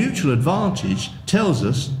or mutual advantage tells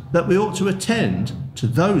us that we ought to attend to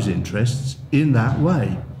those interests in that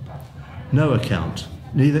way. No account,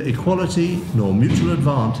 neither equality nor mutual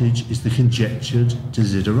advantage is the conjectured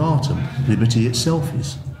desideratum, liberty itself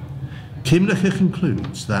is. Kymlicka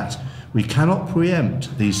concludes that we cannot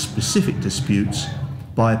preempt these specific disputes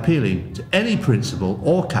by appealing to any principle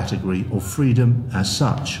or category of freedom as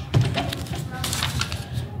such.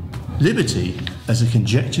 Liberty, as a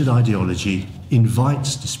conjectured ideology,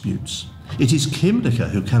 invites disputes. It is Kymlicka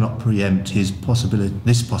who cannot preempt this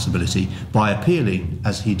possibility by appealing,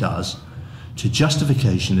 as he does, to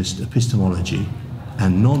justificationist epistemology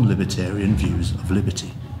and non-libertarian views of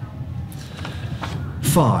liberty.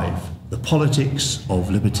 5. The politics of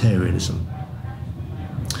libertarianism.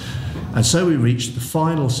 And so we reach the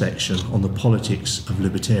final section on the politics of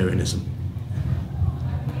libertarianism.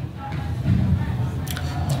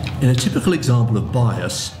 In a typical example of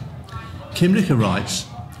bias, Kymlicka writes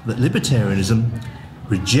that libertarianism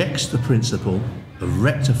rejects the principle of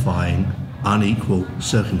rectifying unequal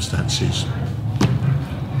circumstances.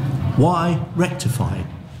 Why rectifying?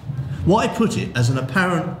 Why put it as an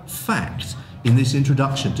apparent fact in this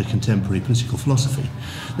introduction to contemporary political philosophy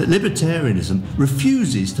that libertarianism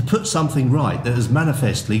refuses to put something right that has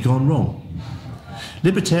manifestly gone wrong?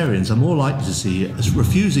 Libertarians are more likely to see it as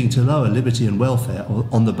refusing to lower liberty and welfare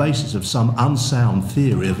on the basis of some unsound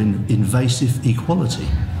theory of invasive equality.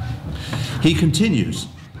 He continues,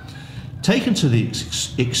 taken to the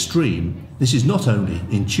extreme, this is not only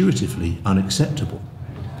intuitively unacceptable,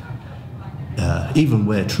 even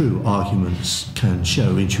where true arguments can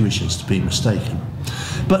show intuitions to be mistaken,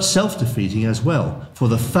 but self-defeating as well, for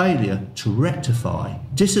the failure to rectify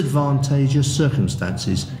disadvantageous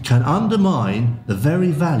circumstances can undermine the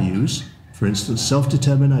very values, for instance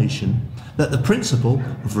self-determination, that the principle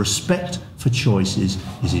of respect for choices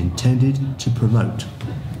is intended to promote.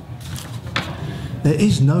 There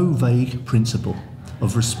is no vague principle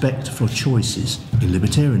of respect for choices in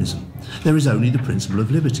libertarianism. There is only the principle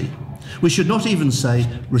of liberty. We should not even say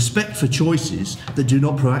respect for choices that do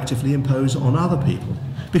not proactively impose on other people,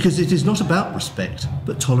 because it is not about respect,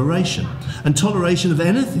 but toleration, and toleration of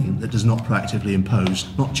anything that does not proactively impose,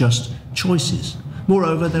 not just choices.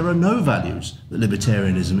 Moreover, there are no values that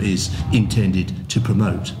libertarianism is intended to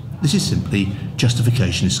promote. This is simply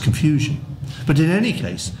justificationist confusion. But in any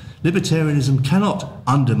case, libertarianism cannot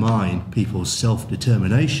undermine people's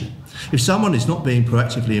self-determination. If someone is not being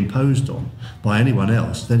proactively imposed on by anyone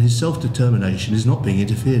else, then his self-determination is not being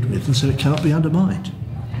interfered with, and so it cannot be undermined.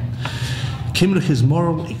 Kymlicka's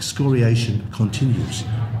moral excoriation continues.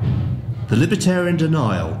 The libertarian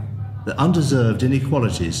denial that undeserved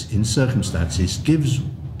inequalities in circumstances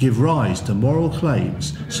give rise to moral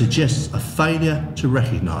claims suggests a failure to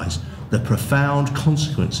recognise the profound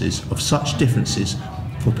consequences of such differences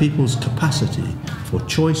for people's capacity for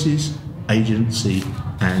choices, agency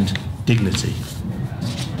and dignity.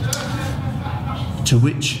 To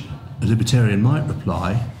which a libertarian might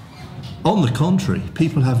reply, on the contrary,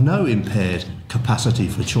 people have no impaired capacity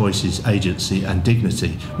for choices, agency and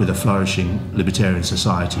dignity with a flourishing libertarian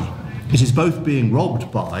society. It is both being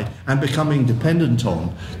robbed by and becoming dependent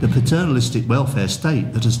on the paternalistic welfare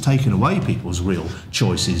state that has taken away people's real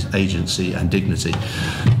choices, agency and dignity.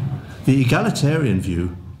 The egalitarian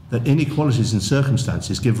view that inequalities in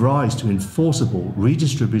circumstances give rise to enforceable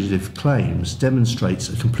redistributive claims demonstrates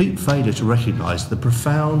a complete failure to recognise the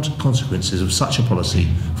profound consequences of such a policy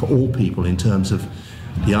for all people in terms of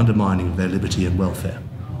the undermining of their liberty and welfare.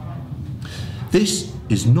 This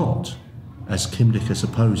is not, as Kymlicka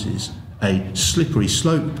supposes, a slippery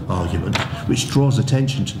slope argument which draws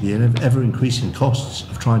attention to the ever-increasing costs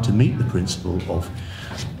of trying to meet the principle of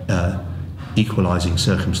equalising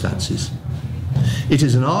circumstances. It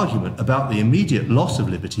is an argument about the immediate loss of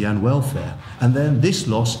liberty and welfare, and then this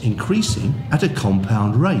loss increasing at a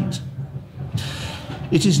compound rate.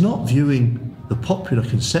 It is not viewing the popular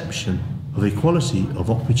conception of equality of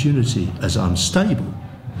opportunity as unstable.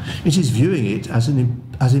 It is viewing it as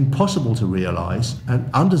impossible to realise and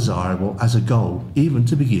undesirable as a goal even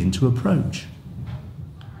to begin to approach.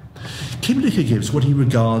 Kymlicka gives what he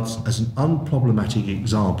regards as an unproblematic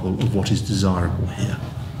example of what is desirable here.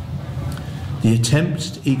 The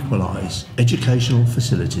attempt to equalise educational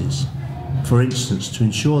facilities, for instance, to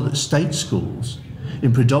ensure that state schools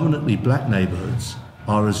in predominantly black neighbourhoods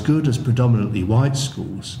are as good as predominantly white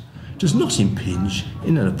schools, does not impinge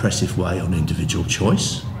in an oppressive way on individual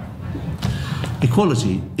choice.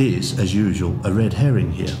 Equality is, as usual, a red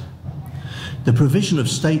herring here. The provision of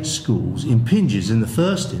state schools impinges in the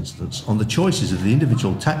first instance on the choices of the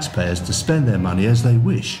individual taxpayers to spend their money as they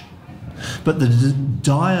wish. But the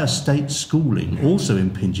dire state schooling also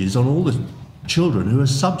impinges on all the children who are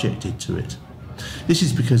subjected to it. This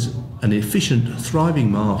is because an efficient,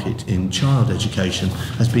 thriving market in child education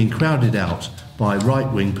has been crowded out by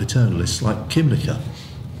right-wing paternalists like Kymlicka.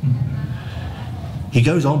 He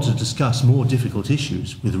goes on to discuss more difficult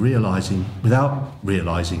issues without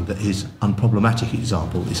realising that his unproblematic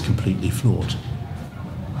example is completely flawed.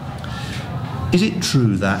 Is it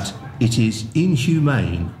true that it is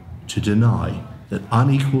inhumane to deny that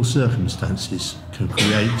unequal circumstances can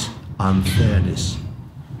create unfairness?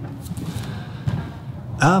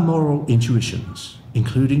 Our moral intuitions,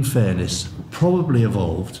 including fairness, probably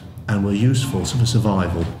evolved and were useful for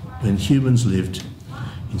survival when humans lived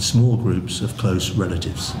in small groups of close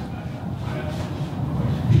relatives.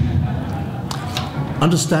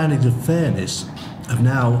 Understandings of fairness have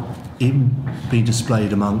now even been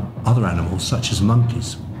displayed among other animals, such as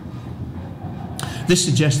monkeys. This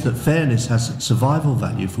suggests that fairness has survival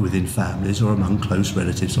value for within families or among close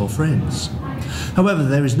relatives or friends. However,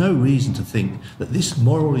 there is no reason to think that this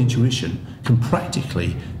moral intuition can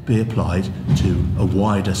practically be applied to a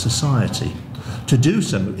wider society. To do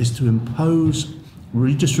so is to impose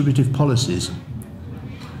redistributive policies.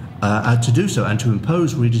 To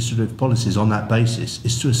impose redistributive policies on that basis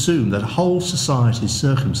is to assume that a whole society's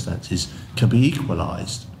circumstances can be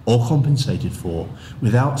equalised or compensated for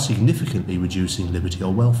without significantly reducing liberty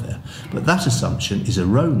or welfare. But that assumption is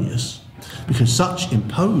erroneous because such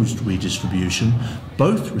imposed redistribution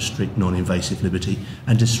both restrict non-invasive liberty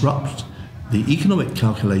and disrupt the economic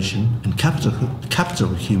calculation and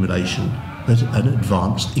capital accumulation that an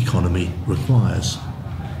advanced economy requires.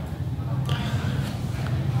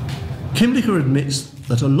 Kymlicka admits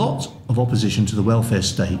that a lot of opposition to the welfare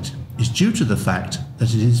state is due to the fact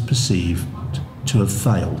that it is perceived to have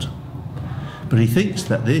failed. But he thinks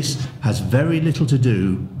that this has very little to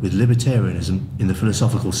do with libertarianism in the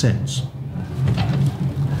philosophical sense.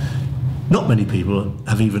 Not many people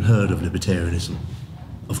have even heard of libertarianism,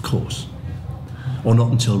 of course, or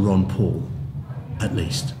not until Ron Paul, at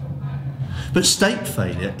least. But state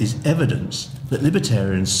failure is evidence that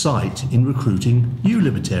libertarians cite in recruiting new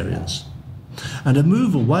libertarians. And a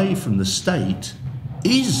move away from the state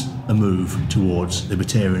is a move towards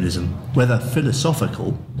libertarianism, whether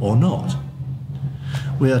philosophical or not.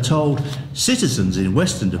 We are told citizens in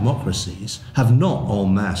Western democracies have not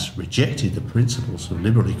en masse rejected the principles of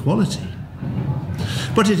liberal equality.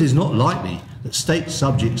 But it is not likely that state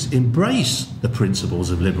subjects embrace the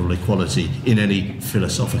principles of liberal equality in any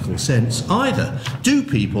philosophical sense either. Do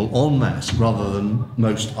people en masse, rather than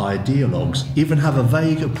most ideologues, even have a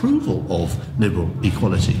vague approval of liberal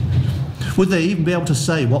equality? Would they even be able to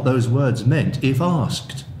say what those words meant if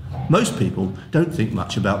asked? Most people don't think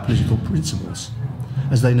much about political principles,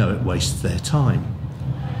 as they know it wastes their time.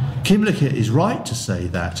 Kymlicka is right to say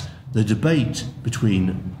that the debate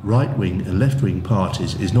between right-wing and left-wing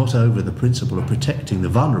parties is not over the principle of protecting the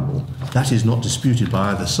vulnerable. That is not disputed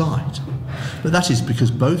by either side. But that is because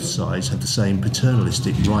both sides have the same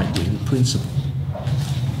paternalistic right-wing principle.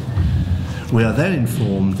 We are then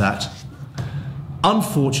informed that,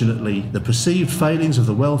 unfortunately, the perceived failings of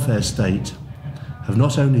the welfare state have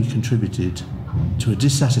not only contributed to a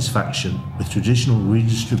dissatisfaction with traditional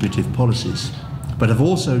redistributive policies, but have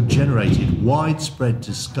also generated widespread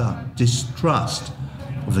distrust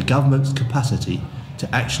of the government's capacity to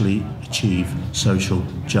actually achieve social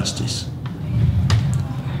justice.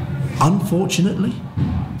 Unfortunately?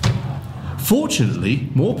 Fortunately,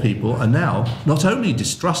 more people are now not only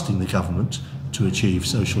distrusting the government to achieve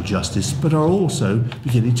social justice, but are also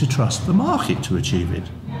beginning to trust the market to achieve it.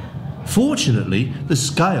 Fortunately, the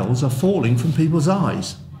scales are falling from people's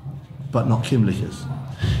eyes, but not Kymlicka's.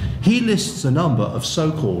 He lists a number of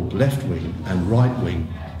so-called left-wing and right-wing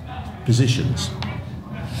positions,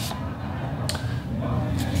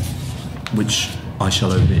 which I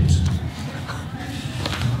shall omit.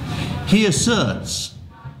 He asserts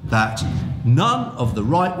that none of the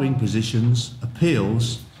right-wing positions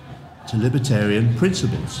appeals to libertarian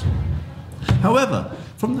principles. However,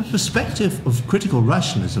 from the perspective of critical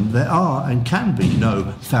rationalism, there are and can be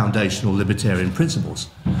no foundational libertarian principles.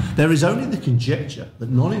 There is only the conjecture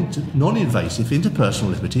that non-invasive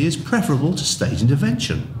interpersonal liberty is preferable to state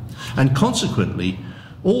intervention, and consequently,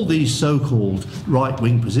 all these so-called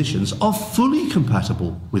right-wing positions are fully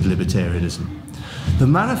compatible with libertarianism. The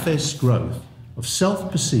manifest growth of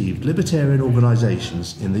self-perceived libertarian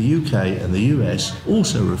organisations in the UK and the US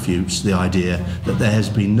also refutes the idea that there has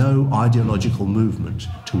been no ideological movement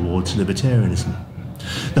towards libertarianism.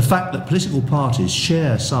 The fact that political parties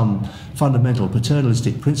share some fundamental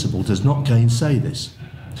paternalistic principle does not gainsay this.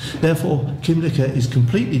 Therefore, Kymlicka is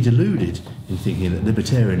completely deluded in thinking that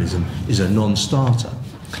libertarianism is a non-starter.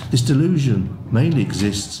 This delusion mainly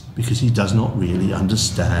exists because he does not really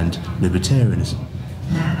understand libertarianism.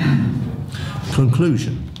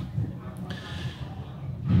 Conclusion.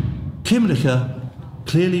 Kymlicka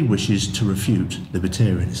clearly wishes to refute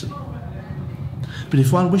libertarianism. But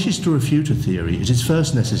if one wishes to refute a theory, it is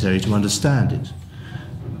first necessary to understand it,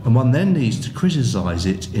 and one then needs to criticise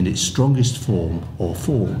it in its strongest form or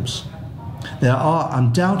forms. There are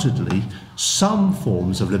undoubtedly some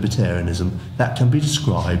forms of libertarianism that can be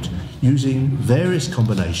described using various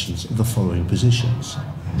combinations of the following positions.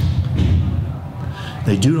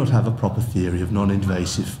 They do not have a proper theory of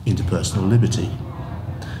non-invasive interpersonal liberty.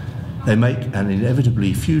 They make an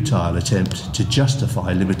inevitably futile attempt to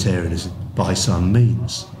justify libertarianism by some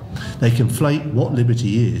means. They conflate what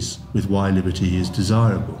liberty is with why liberty is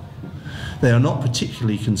desirable. They are not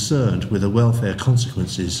particularly concerned with the welfare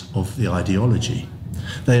consequences of the ideology.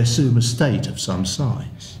 They assume a state of some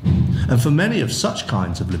size. And for many of such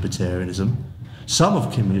kinds of libertarianism, some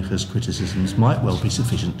of Kymlicka's criticisms might well be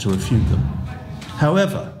sufficient to refute them.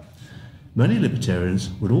 However, many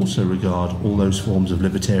libertarians would also regard all those forms of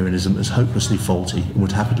libertarianism as hopelessly faulty and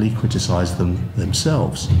would happily criticise them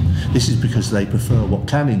themselves. This is because they prefer what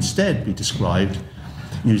can instead be described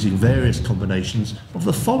using various combinations of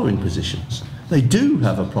the following positions. They do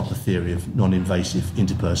have a proper theory of non-invasive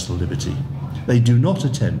interpersonal liberty. They do not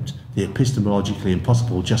attempt the epistemologically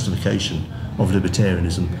impossible justification of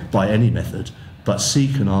libertarianism by any method, but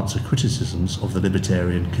seek and answer criticisms of the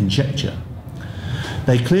libertarian conjecture.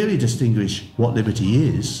 They clearly distinguish what liberty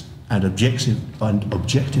is and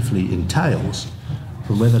objectively entails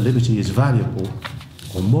from whether liberty is valuable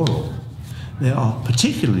or moral. They are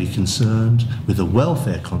particularly concerned with the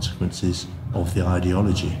welfare consequences of the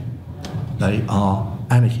ideology. They are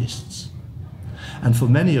anarchists. And for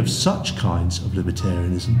many of such kinds of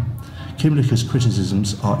libertarianism, Kymlicka's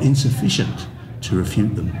criticisms are insufficient to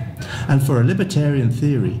refute them. And for a libertarian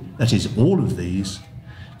theory that is all of these,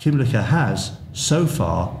 Kymlicka has, so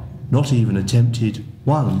far, not even attempted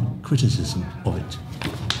one criticism of it.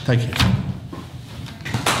 Thank you.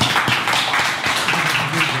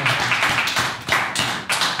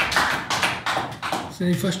 Is there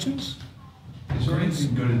any questions? Is there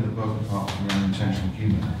anything good in the book apart from unintentional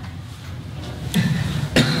humour?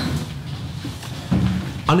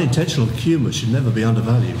 Unintentional humour should never be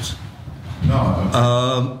undervalued.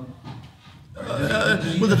 No.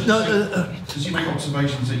 Does he make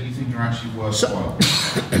observations that you think are actually worthwhile?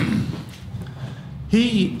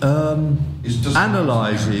 He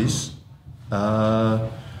analyses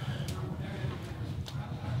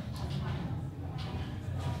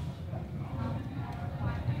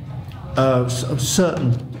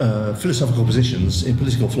certain philosophical positions in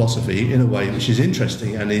political philosophy in a way which is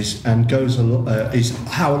interesting and is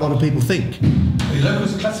how a lot of people think.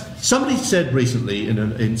 Somebody said recently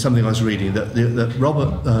in something I was reading that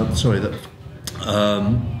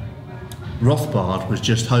Rothbard was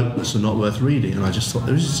just hopeless and not worth reading, and I just thought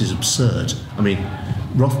this is absurd. I mean,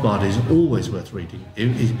 Rothbard is always worth reading.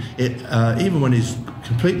 Even when he's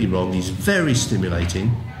completely wrong, he's very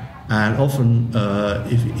stimulating. And often,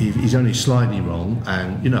 if he's only slightly wrong,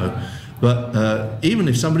 but even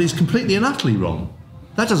if somebody's completely and utterly wrong,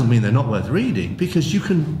 that doesn't mean they're not worth reading, because you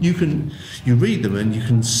read them and you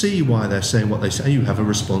can see why they're saying what they say. You have a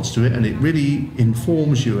response to it, and it really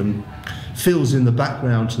informs you and fills in the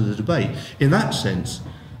background to the debate. In that sense,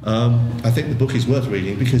 I think the book is worth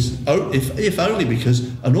reading because, if only because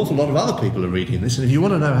an awful lot of other people are reading this, and if you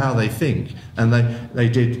want to know how they think, and they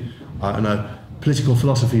did, I don't know, Political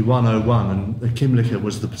Philosophy 101, and Kymlicka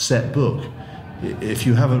was the set book. If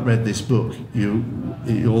you haven't read this book,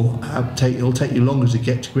 it'll take you longer to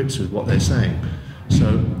get to grips with what they're saying.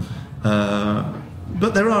 So,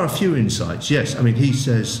 but there are a few insights. Yes, I mean, he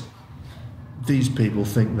says these people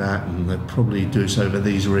think that, and they probably do so for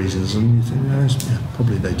these reasons, and you think, yeah,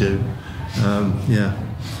 probably they do.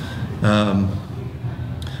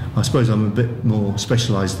 I suppose I'm a bit more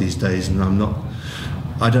specialised these days, and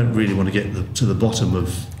I don't really want to get to the bottom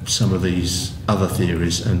of some of these other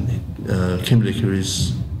theories, and Kymlicka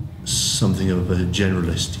is something of a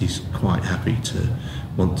generalist. He's quite happy to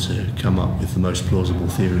want to come up with the most plausible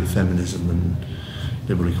theory of feminism and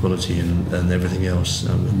liberal equality and everything else,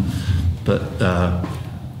 but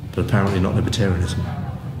apparently not libertarianism,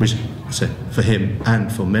 which for him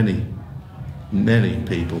and for many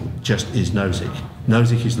people just is Nozick.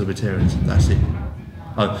 Nozick is libertarianism, that's it.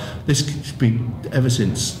 This has been, ever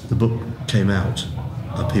since the book came out,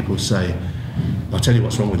 people say, I'll tell you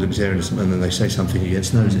what's wrong with libertarianism, and then they say something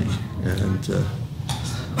against Nozick. And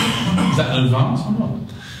is that an advance or not?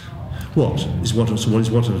 What is what an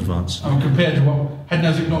advance? Compared to what had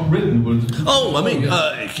Nozick not written would. Oh, I mean,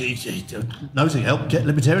 Nozick helped get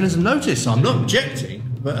libertarianism noticed. I'm not objecting,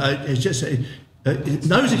 but it's just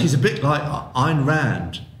Nozick is a bit like Ayn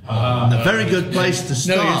Rand. A very good place to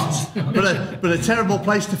start, but a terrible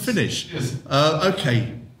place to finish. Yes.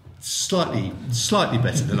 Okay, slightly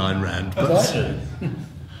better than Ayn Rand.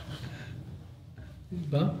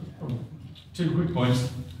 But Two quick points.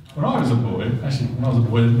 When I was a boy, when I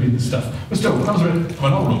didn't read this stuff, but still, when I was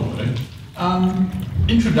an older boy,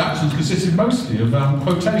 introductions consisted mostly of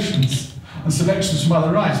quotations and selections from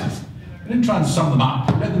other writers. I didn't try and sum them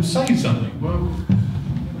up, let them say something. Well,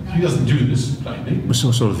 he doesn't do this plainly. We're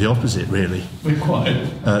sort of the opposite, really. We're quiet.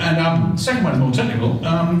 And the second one is more technical.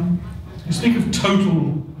 You speak of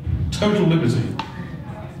total liberty.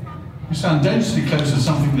 You sound dangerously close to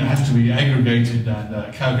something that has to be aggregated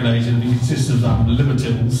and calculated, and it consists of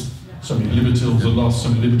libertils. So many libertils are lost, so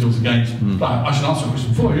many libertils are gained. But I should answer a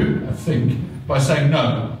question for you, I think, by saying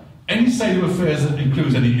no. Any state of affairs that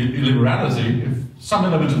includes any illiberality, if some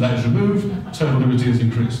element of that is removed, total liberty is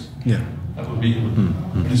increased. Yeah. That would be,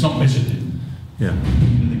 but it's not measured in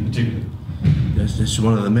anything particular. Yes, it's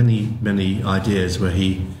one of the many ideas where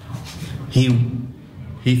he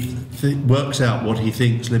works out what he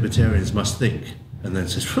thinks libertarians must think, and then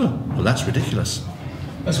says, well, that's ridiculous.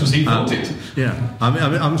 That's because he thought it. Yeah, I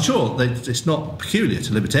mean, I'm sure that it's not peculiar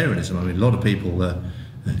to libertarianism. I mean, a lot of people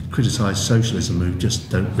criticise socialism who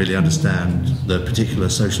just don't really understand the particular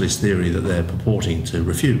socialist theory that they're purporting to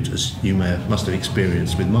refute, as you must have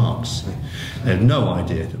experienced with Marx. They have no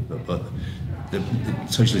idea, but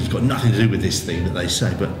socialism's got nothing to do with this thing that they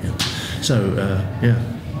say. But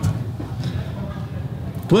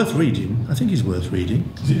worth reading. I think it's worth reading.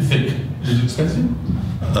 Is it thick? Is it expensive?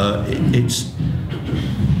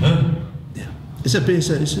 It's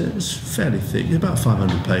fairly thick. It's about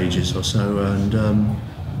 500 pages or so, and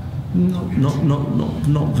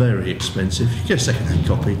not very expensive. You get a second-hand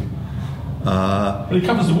copy. But he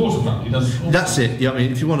covers the waterfront. He does. That's it. Yeah, I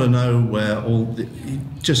mean, if you want to know where all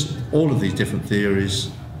of these different theories,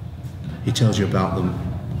 he tells you about them.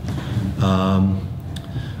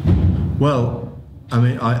 Well, I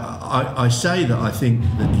mean, I say that I think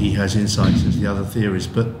that he has insights into the other theories,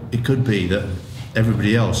 but it could be that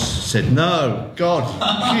everybody else said, no, God,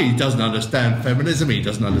 he doesn't understand feminism, he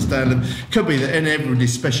doesn't understand them. It could be that in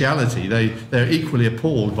everybody's speciality, they're equally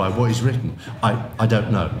appalled by what he's written. I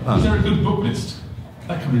don't know. Is there a good book list?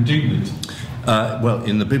 That could redeem it. Well,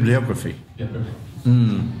 in the bibliography. Yeah,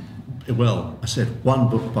 Well, I said one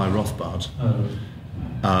book by Rothbard.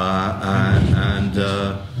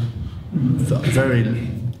 Very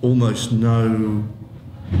almost no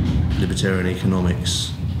libertarian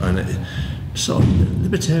economics, and so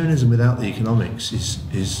libertarianism without the economics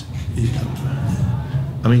is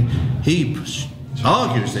I mean, he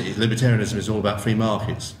argues that libertarianism is all about free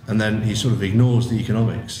markets, and then he sort of ignores the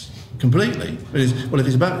economics completely. Well, if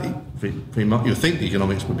it's about free market, you'd think the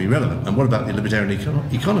economics would be relevant, and what about the libertarian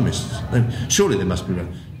economists? Surely they must be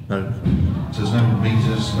relevant. No. So there's no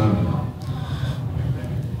meters,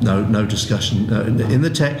 no discussion. In the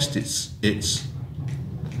text, it's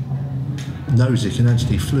Nozick and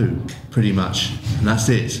Anthony Flew, pretty much, and that's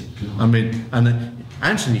it. I mean, and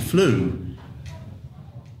Anthony Flew.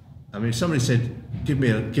 I mean, if somebody said, "Give me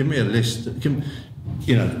a list,"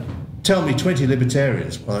 tell me 20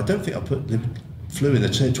 libertarians. Well, I don't think I'll put Flew in the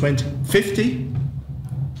 20, 50.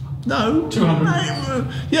 No, 200.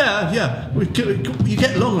 Yeah. You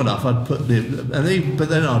get long enough, I'd put but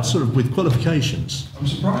then I'd sort of with qualifications. I'm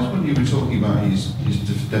surprised when you were talking about his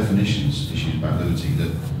definitions issues about liberty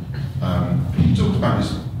that you talked about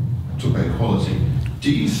equality.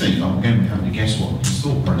 Do you think, again, we have to guess what his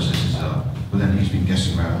thought processes are, but then he's been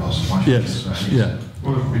guessing about us. Why should yes. Yeah.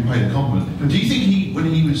 Well, we paid a compliment. But do you think when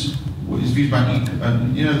he was, his views about,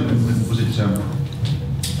 was it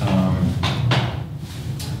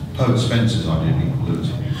Poet Spencer's idea of equal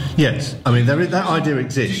liberty? Yes, I mean that idea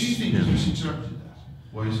exists. Do you think he's misinterpreted that?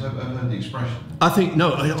 Or he's heard the expression? I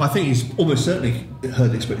think he's almost certainly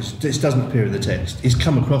heard the expression. This doesn't appear in the text. He's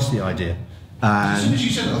come across the idea. As soon as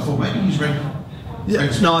you said that, I thought maybe he's read.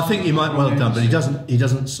 Yeah, no, I think he might well have done, but he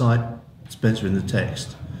doesn't cite Spencer in the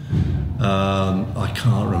text. I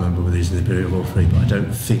can't remember whether he's in the Imperial or Free, but I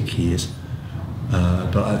don't think he is.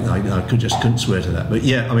 But I couldn't swear to that. But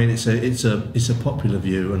yeah, I mean, it's a popular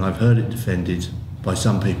view, and I've heard it defended by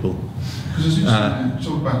some people. Because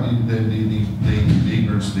talk about the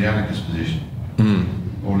ignorance of the anarchist position,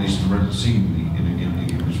 or at least the seemingly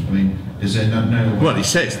ignorance. I mean, is there no? Well, he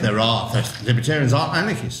says libertarians aren't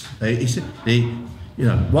anarchists.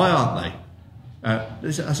 Why aren't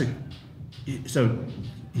they? So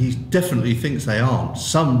he definitely thinks they aren't.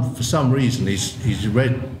 For some reason, he's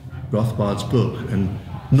read Rothbard's book and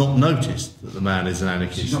not noticed that the man is an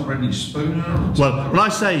anarchist. He's not read any Spooner? Well, when I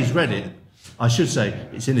say he's read it, I should say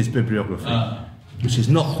it's in his bibliography, which is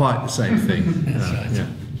not quite the same thing. Yeah.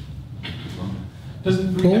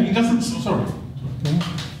 He doesn't. Sorry.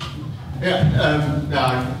 Yeah.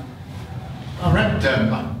 I read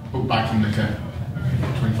that book by Kymlicka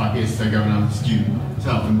 25 years ago when I was a student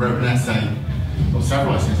myself, and wrote an essay, or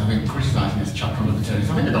several essays, I think, criticising this chapter on libertarians.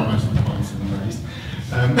 I think I got most of the points in them raised.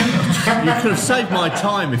 You could have saved my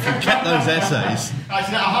time if you kept those essays.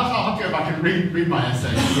 Actually, I'll have to go back and read my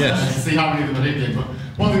essays yes. To see how many of them I did. But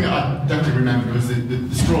one thing that I definitely remember was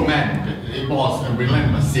the straw men. It was a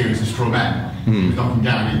relentless series of straw men knocking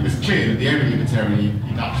down. It was clear that the only libertarian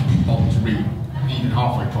you'd actually bothered to read even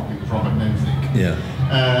halfway properly was Robert Nozick. Yeah.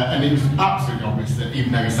 And it was absolutely obvious that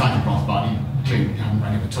even though he cited Rothbard, he clearly hadn't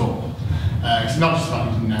read him at all. It's not just that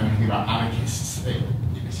he didn't know anything about anarchists.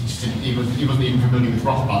 He wasn't even familiar with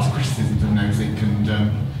Rothbard's criticisms of Nozick and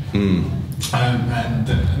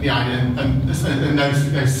the idea and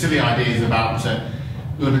those silly ideas about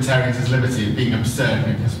libertarians as liberty being absurd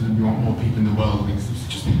because we want more people in the world. It's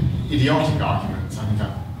just idiotic arguments. I think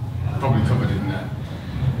I probably covered it in there.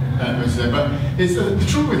 But it's, the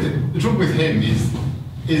trouble with him is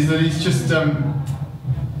that he's just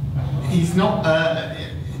he's not.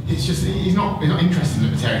 It's just he's not interested in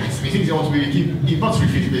libertarianism. He thinks he wants to he wants to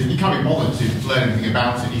refute it. He can't be bothered to learn anything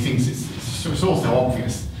about it. He thinks it's also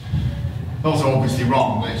obvious, also obviously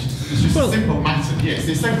wrong. It's just a simple matter. Yes,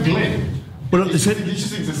 it's so glib. Well, he just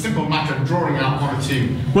thinks it's a simple matter of drawing out one or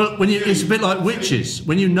two. Well, it's a bit like witches.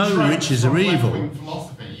 When you know witches are evil.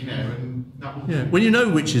 Philosophy, and that will when you know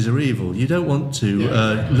witches are evil, you don't want to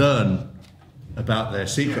learn about their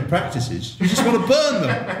secret practices. You just want to burn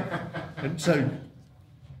them. And so,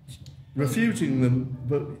 refuting them,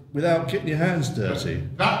 but without getting your hands dirty.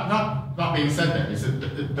 That that being said, though, is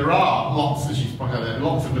that there are lots, as you pointed out, there are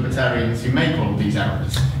lots of libertarians who make all of these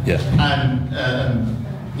errors. Yeah. And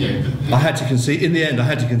I had to concede. In the end, I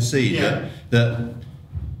had to concede that.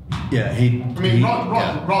 Yeah,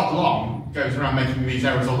 Rod Long goes around making these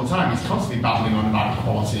errors all the time. He's constantly battling on about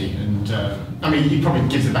equality, and he probably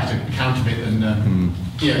gives a better account of it than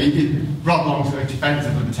Rod Long's defence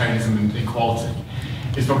of libertarianism and equality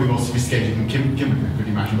is probably more sophisticated than Kymlicka could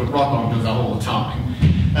imagine, but Rod Long does that all the time.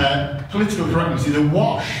 Political correctness is a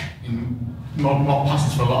wash in what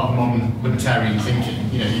passes for a lot of modern libertarian thinking.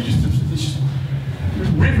 It's just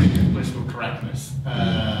riveting with political correctness.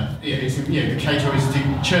 The Cato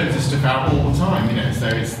Institute churns this stuff out all the time, so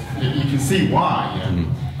you can see why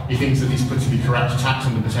he thinks that these politically correct attacks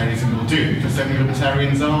on libertarianism will do, because so many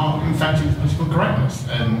libertarians are infected with political correctness,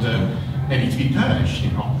 and they need to be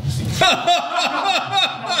purged,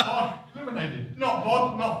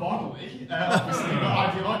 not bodily, obviously, but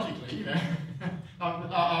ideologically,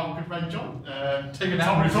 Our good friend John,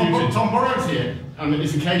 Tom Burrows here, and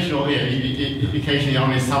it's occasionally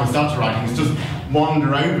on his Howard Starter writings, does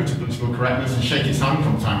wander over to political correctness and shake its hand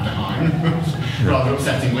from time to time, rather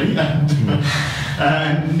upsettingly,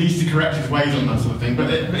 and needs to correct his ways on that sort of thing.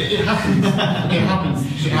 But it happens.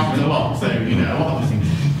 It happens a lot. So a lot of these things.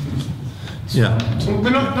 Yeah.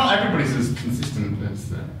 But not everybody's as consistent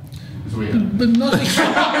as we are. But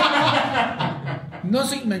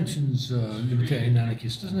Nozick mentions libertarian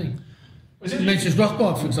anarchists, doesn't he? He mentions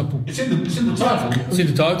Rothbard, for example. It's in the title. It's in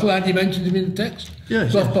the title, and he mentions him in the text. Yeah,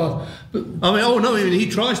 Rothbard. But, he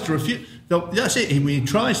tries to refute. That's it. He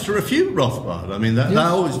tries to refute Rothbard. I mean,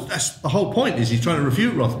 that's the whole point. Is he's trying to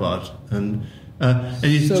refute Rothbard,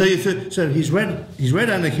 so he's read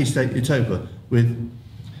Anarchy State Utopia with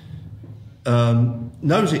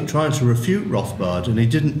Nozick trying to refute Rothbard, and he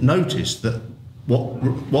didn't notice that what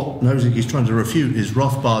Nozick is trying to refute is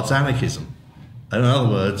Rothbard's anarchism. In other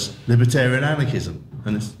words, libertarian anarchism,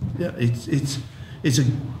 and it's a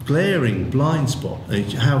glaring blind spot.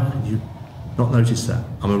 How can you not notice that?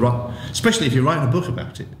 Especially if you're writing a book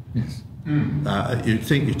about it. Yes. You'd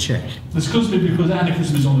think you'd check. It's because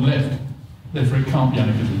anarchism is on the left, therefore it can't be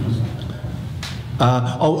anarchism.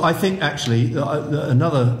 I think actually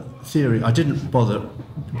another theory. I didn't bother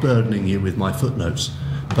burdening you with my footnotes,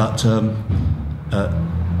 but.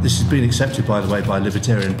 This has been accepted, by the way, by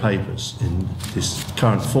libertarian papers in this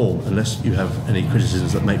current form, unless you have any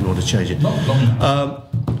criticisms that make me want to change it.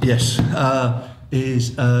 Yes,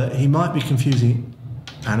 he might be confusing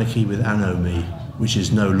anarchy with anomie, which is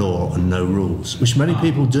no law and no rules, which many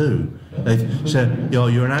people do. They say,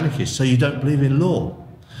 you're an anarchist, so you don't believe in law.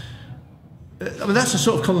 I mean, that's a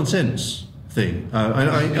sort of common sense thing. It's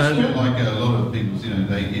like a lot of people,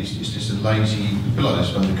 it's just a lazy, a bit like I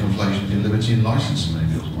suppose the conflation between liberty and licence, maybe,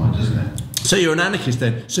 doesn't it? So you're an anarchist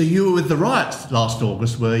then? So you were with the riots last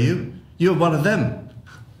August, were you? You were one of them.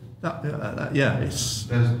 It's.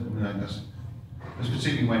 That's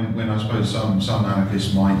particularly when I suppose some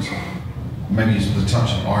anarchists might, maybe it's a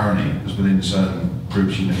touch of irony, because within certain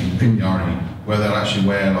groups you can pick the irony, where they'll actually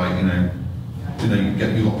wear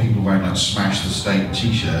you've got people wearing like Smash the State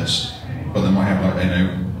t-shirts, but they might have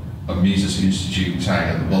a Mises Institute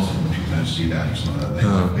tag at the bottom, and people don't see that. It's not that they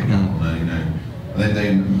pick up on that, they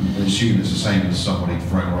assume it's the same as somebody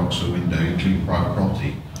throwing rocks through a window, including private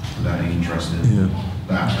property, without any interest in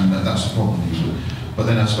that, and that's the problem. But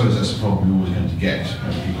then I suppose that's the problem we're always going to get,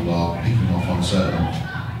 when people are picking off on certain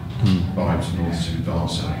vibes in order to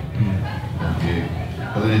advance a view.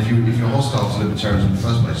 But then if you're hostile to libertarianism in the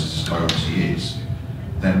first place, as Sky obviously is,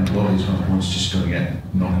 then a lot of these kind of points just not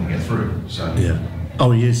going to get through. So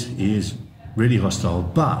he is really hostile.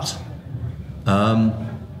 But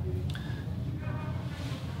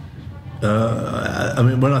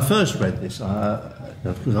when I first read this,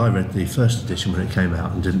 because I read the first edition when it came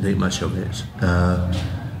out and didn't think much of it,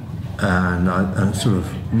 and I sort of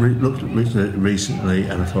looked at it recently,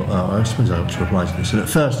 and I thought, I suppose I ought to reply to this. And at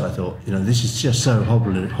first I thought, this is just so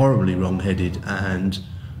horribly wrong-headed and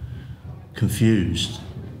confused.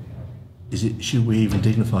 Should we even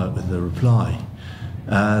dignify it with a reply?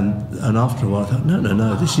 And after a while I thought,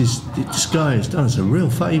 no, this guy has done us a real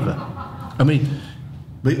favour. I mean,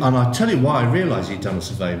 and I tell you why I realised he'd done us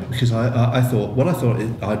a favour, because I thought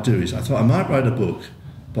I'd do is I might write a book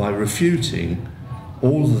by refuting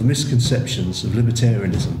all of the misconceptions of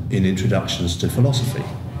libertarianism in introductions to philosophy.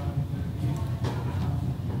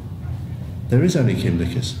 There is only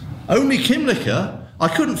Kymlicka's. Only Kymlicka? I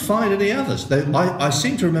couldn't find any others. I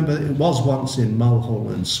seem to remember it was once in Mulhall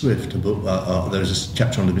and Swift, a book. There was a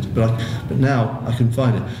chapter on liberty, but now I couldn't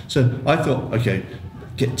find it. So I thought, okay,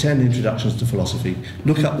 get 10 introductions to philosophy,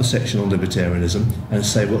 look up the section on libertarianism, and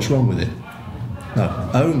say what's wrong with it. No,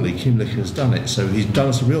 only Kymlicka has done it, so he's done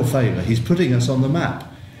us a real favour. He's putting us on the map.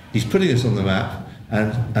 He's putting us on the map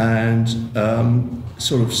and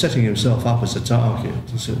sort of setting himself up as a target,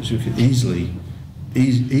 so you could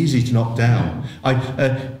easy to knock down.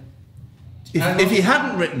 If he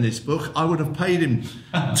hadn't written this book, I would have paid him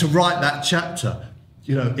to write that chapter,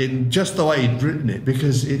 you know, in just the way he'd written it,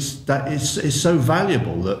 because it's so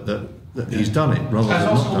valuable that he's done it rather than not done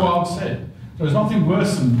it. As Oscar Wilde said, there's nothing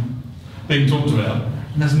worse than being talked about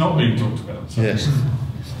and that's not being talked about. So. Yes.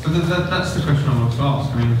 But that's the question I want to ask.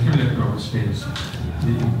 I mean, Kymlicka obviously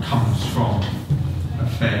comes from a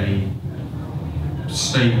fairly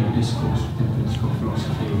stable discourse within political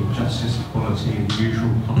philosophy, justice, equality, the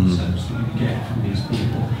usual concepts that you get from these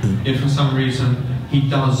people. If for some reason he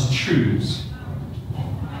does choose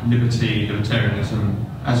libertarianism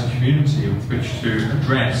as a community with which to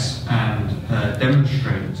address and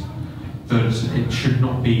demonstrate that it should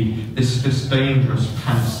not be this dangerous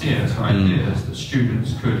panacea to ideas that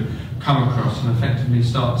students could come across and effectively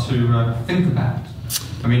start to think about.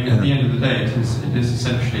 I mean, at the end of the day, it is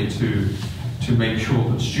essentially to make sure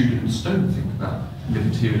that students don't think about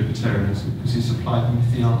liberty or libertarianism, because he supplied them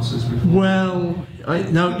with the answers before. Well,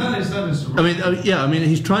 no. That is I mean,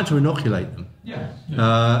 he's trying to inoculate them. Yeah.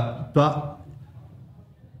 But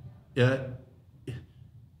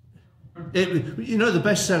you know, the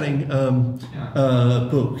best-selling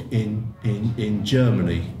book in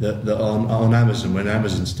Germany that on Amazon, when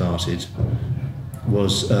Amazon started,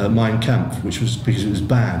 was Mein Kampf, which was because it was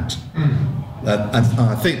banned. And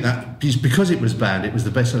I think that because it was banned, it was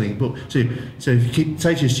the best-selling book. So if you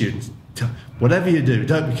say to your students, whatever you do,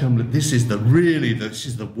 don't become. This is the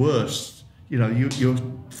worst. You know, you're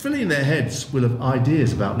filling their heads full of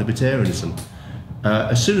ideas about libertarianism.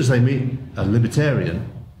 As soon as they meet a libertarian,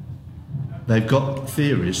 they've got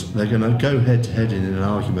theories. They're going to go head-to-head in an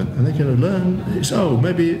argument, and they're going to learn.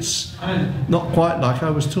 Maybe it's not quite like I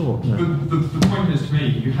was taught. No. The point is, to me,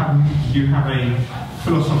 you have a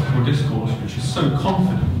philosophical discourse which is so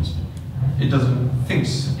confident it doesn't think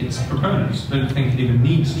its proponents don't think it even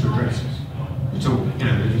needs to address it at all. You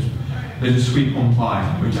know, they just sweep on by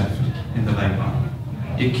and we're left in the lane.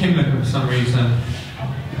 If Kymlicka for some reason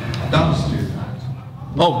does do that.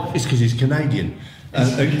 Oh, it's because he's Canadian.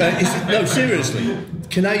 No, seriously,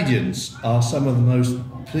 Canadians are some of the most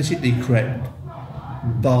politically correct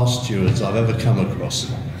bar stewards I've ever come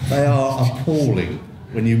across. They are appalling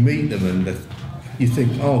when you meet them, and you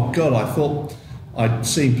think, oh God, I thought I'd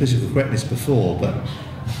seen political correctness before, but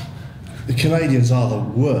the Canadians are the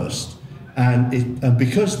worst. And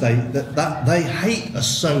because they hate us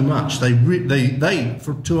so much,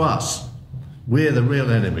 to us, we're the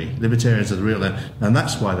real enemy. Libertarians are the real enemy, and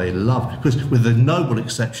that's why they love. Because with the noble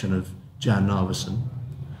exception of Jan Narveson,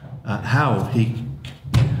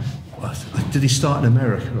 did he start in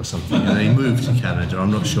America or something, and then he moved to Canada?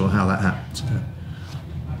 I'm not sure how that happened.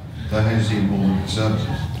 They hate us even more than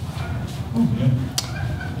conservatives.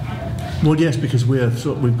 Well, yes, because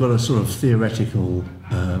we've got a sort of theoretical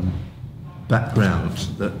background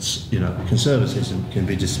that's, you know, conservatism can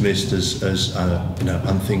be dismissed as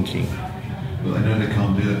unthinking. Well, I know they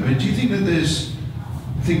can't do that. I mean, do you think that there's,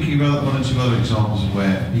 thinking about one or two other examples of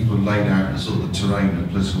where people laid out the sort of terrain of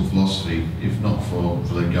political philosophy, if not for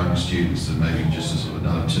the young students, then maybe just as sort of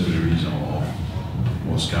another tutories of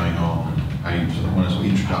what's going on, how you sort of one of those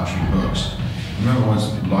introductory books. I remember once,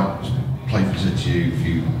 playfully said to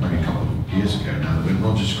you maybe a couple of years ago now, that when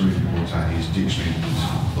Roger Scruton brought out his dictionary of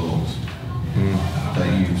political thought, that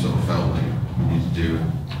you sort of felt that you need to do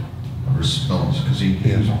a response, because he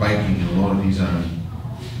was baking a lot of his own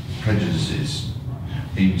prejudices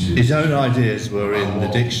into his own ideas were in the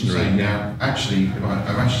dictionary. Now, actually,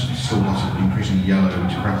 I've actually still got an increasingly yellow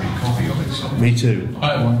graphic copy of it. So. Me too.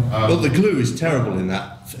 Well, the glue is terrible in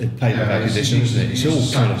that paperback edition, isn't it? It's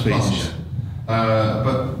all kind of pieces.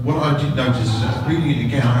 But what I did notice is that reading it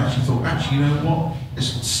again, I actually thought, you know what? It's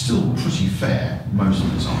still pretty fair most of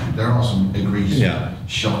the time. There are some egregious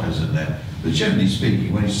shockers in there, but generally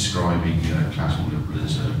speaking, when he's describing, you know, classical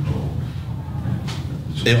liberalism or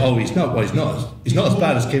he's not. Well, he's not as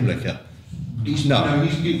bad as Kymlicka. If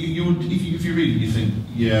you read it, you think,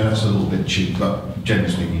 yeah, that's a little bit cheap, but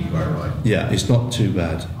generally speaking, you are right. Yeah, it's not too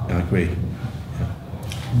bad. I agree.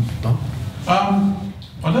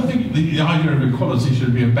 I don't think the idea of equality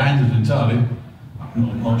should be abandoned entirely.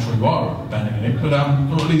 I'm not sure you are abandoning it, but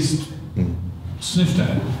or at least sniffed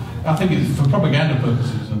at. I think it's for propaganda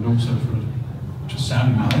purposes and also for just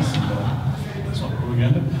sounding nice, and that's not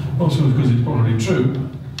propaganda. Also because it's probably true.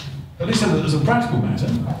 At least as a practical matter,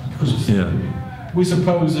 because we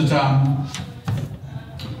suppose that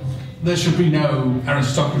there should be no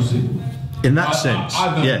aristocracy. In that sense,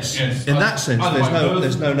 either, yes. In that sense,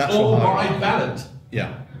 there's no natural or hierarchy. by ballot.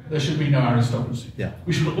 Yeah. There should be no aristocracy. Yeah.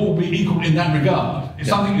 We should all be equal in that regard. If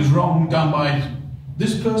something is wrong done by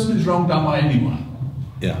this person, is wrong done by anyone.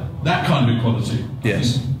 Yeah. That kind of equality,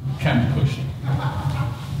 yes, I think, can be pushed.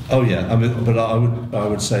 Oh yeah, I mean, but I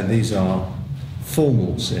would say these are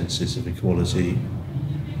formal senses of equality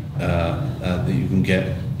that you can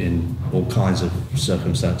get in all kinds of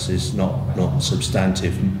circumstances, not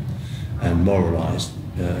substantive and moralised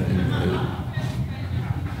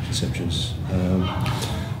conceptions.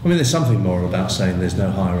 I mean, there's something moral about saying there's no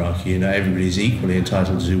hierarchy. You know, everybody's equally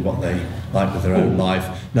entitled to do what they like with their own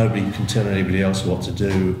life. Nobody can tell anybody else what to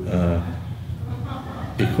do.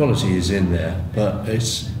 Equality is in there, but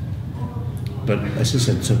as I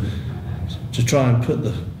said, to try and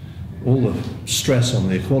put all the stress on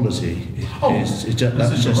the equality that's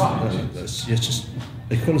just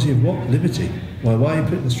equality of what? Liberty. Why are you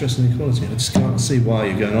putting the stress on equality? I just can't see why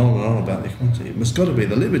you're going on and on about the equality. It must got to be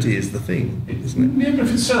the liberty is the thing, isn't it? Yeah, but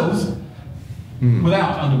if it sells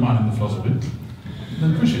without undermining the philosophy,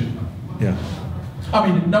 then push it. Yeah. I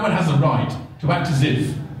mean, no one has the right to act as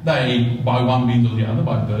if they, by one means or the other,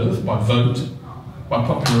 by birth, by vote, by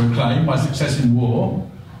popular acclaim, by success in war,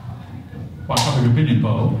 by public opinion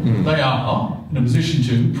poll, they are in a position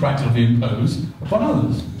to practically impose upon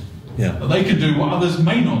others. Yeah. That they can do what others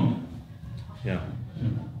may not. Yeah.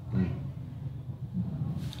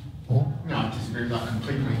 No, I disagree with that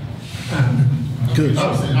completely. Good.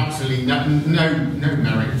 Absolutely no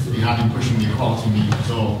merit to be had in pushing the equality movement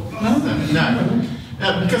at all.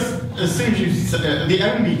 No. Because as soon as you the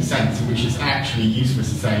only sense in which it's actually useful to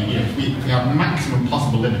say, if we have maximum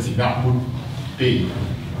possible liberty, that would be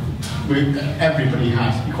everybody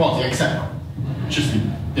has equality except just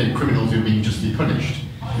criminals who are being justly punished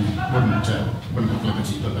wouldn't have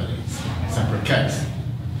liberty, but it's a separate case.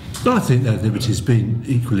 No, I think that liberty has been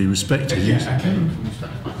equally respected. Yeah, okay.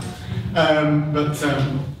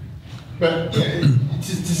 But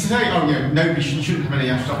to say, nobody shouldn't have any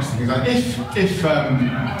aristocracy, things like if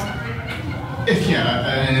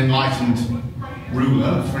an enlightened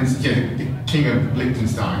ruler, for instance, the King of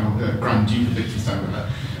Liechtenstein or the Grand Duke of Liechtenstein,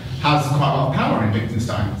 has quite a lot of power in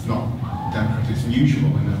Liechtenstein. It's not democratic, it's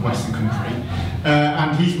unusual in a Western country,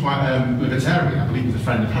 and he's quite libertarian. I believe he's a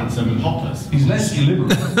friend of Hanson and Hopper's. He's less illiberal.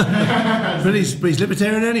 But he's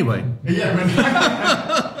libertarian anyway. Yeah,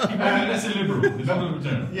 he might be less illiberal. He's not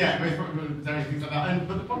libertarian. Yeah, but he's libertarian, things like that.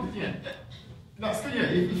 But the point is, that's good. Yeah,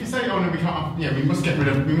 if you say, oh no, we can't. We must get rid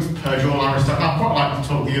of. We must purge all aristocracy. I'd quite like to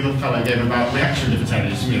talk the other fellow again about reaction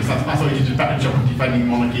libertarianism. Because I thought he did a better job of defending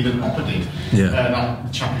monarchy than Hopper did. Yeah.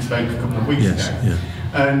 That chap who spoke a couple of weeks ago. Yeah.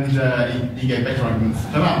 And he gave better arguments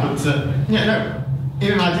for that. But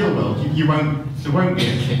in an ideal world, there won't be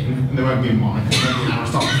a king, and there won't be a monarch, and there won't be an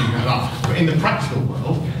aristocracy like that. But in the practical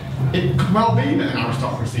world, it could well be that an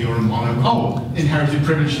aristocracy or a monarch inherited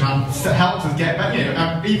privilege helps us get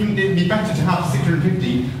better. Even it'd be better to have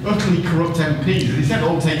 650 utterly corrupt MPs, as he said,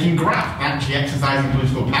 all taking graft, actually exercising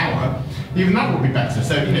political power. Even that would be better.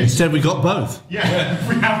 So instead, we got both. Yeah,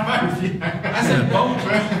 we have both. Yeah.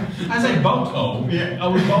 As a bolt hole, I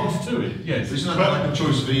would bolt to it. Yes, isn't that like the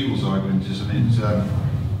choice of evils argument? Isn't it?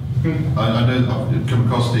 I know I've come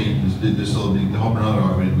across the Hopper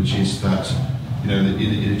argument, which is that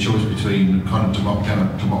in a choice between the kind of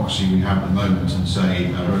democracy we have at the moment and say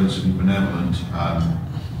a relatively benevolent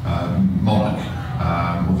monarch,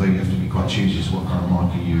 although you have to be quite choosy as to what kind of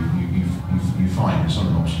monarchy you find. Some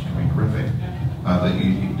of them obviously can be horrific.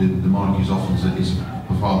 The monarchy is often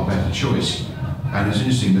a far better choice. And it's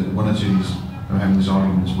interesting that one or two I'm having these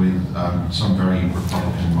arguments with some very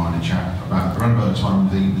Republican-minded chap around about the time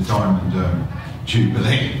of the Diamond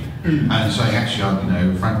Jubilee, and saying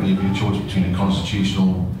actually, frankly, if you choose between a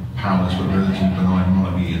constitutional, powerless but relatively benign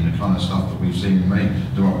monarchy and the kind of stuff that we've seen in many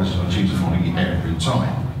democracies, I choose a monarchy every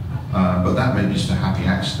time. But that may be just a happy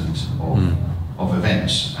accident of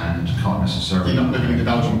events and can't necessarily. You're not living in the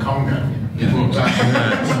Belgian Congo. Exactly.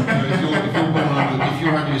 If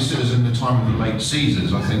you're only a citizen at the time of the late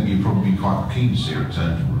Caesars, I think you'd probably be quite keen to see a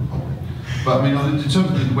return to the Republic. But I mean, in terms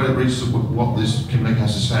of where it reaches what this Kymlicka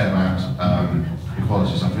has to say about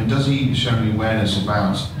equality stuff, does he show any awareness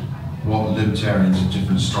about what libertarians of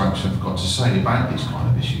different stripes have got to say about these kind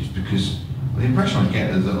of issues? Because the impression I get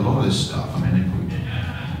is that a lot of this stuff,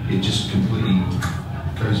 it just completely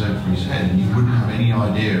goes over his head, and you wouldn't have any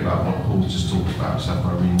idea about what Paul's just talked about except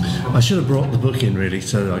by reading this book. I should have brought the book in really,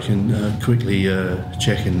 so I can quickly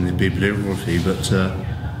check in the bibliography. But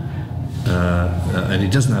and he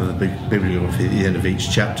doesn't have the big bibliography at the end of each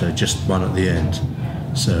chapter, just one at the end.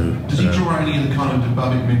 So does he draw any of the kind of debate?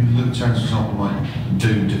 I mean, Libertarians, for example, might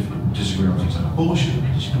disagree on things like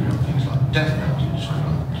abortion, disagree on things like death penalty, disagree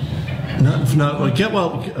on.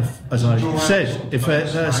 As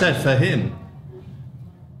I said, for him,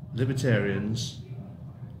 libertarians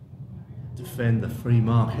defend the free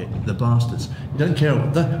market, the bastards. He doesn't care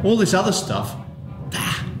all this other stuff.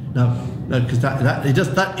 No, because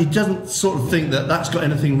he doesn't sort of think that that's got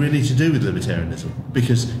anything really to do with libertarianism,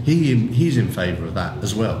 because he's in favour of that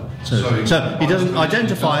as well. So he doesn't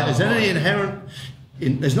identify it as any inherent.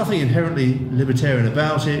 There's nothing inherently libertarian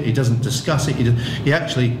about it. He doesn't discuss it. He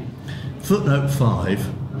actually, footnote 5,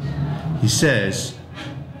 he says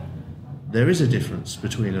there is a difference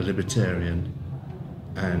between a libertarian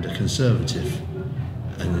and a conservative.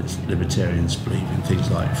 And it's libertarians believe in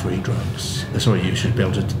things like free drugs. Sorry, you should be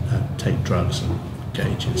able to take drugs and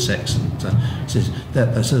engage in sex. And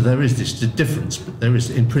so there is this difference, but there is,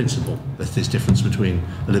 in principle, there's this difference between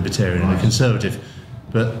a libertarian and a conservative.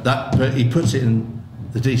 But he puts it in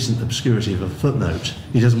the decent obscurity of a footnote.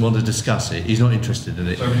 He doesn't want to discuss it. He's not interested in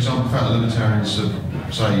it. So, for example, the fact that libertarians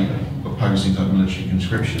say oppose things like military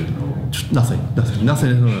conscription, or nothing.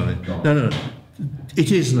 No.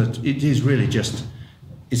 It is really just.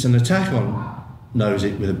 It's an attack on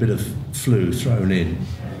Nozick with a bit of flu thrown in,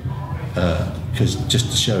 because just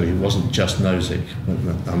to show he wasn't just Nozick.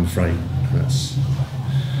 I'm afraid that's.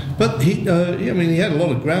 But he had a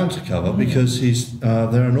lot of ground to cover, because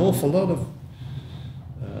there are an awful lot of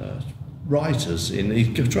writers he's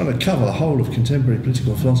trying to cover the whole of contemporary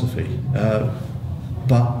political philosophy,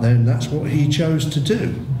 but then that's what he chose to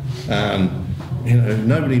do.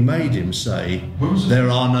 Nobody made him say there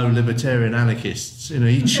are no libertarian anarchists.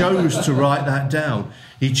 He chose to write that down.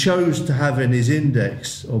 He chose to have in his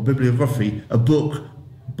index or bibliography a book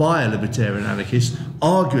by a libertarian anarchist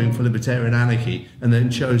arguing for libertarian anarchy, and then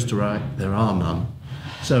chose to write there are none.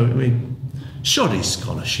 So, shoddy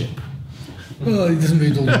scholarship. Well, he doesn't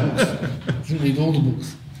read all the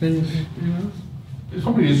books. It's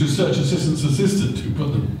probably his research assistant's assistant who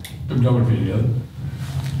put the bibliography together.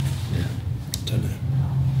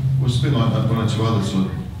 Well, it's a bit like that, one or two others.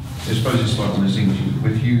 I suppose it's like one of those things.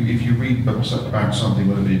 If you read about something,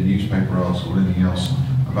 whether it be a newspaper article or anything else,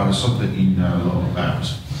 about a subject you know a lot about,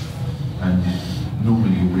 and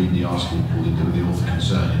normally you'll read the article with the author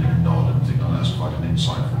concerned and nod and think, oh, that's quite an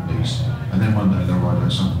insightful piece. And then one day they'll write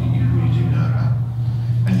about something that you really do know about,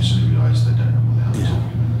 and you suddenly realise they don't know what the hell they're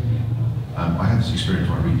talking about. I had this experience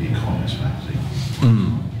where I read The Economist magazine.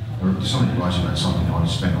 Something writing about something I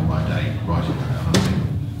spent all my day writing about, and I think,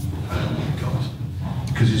 oh my God,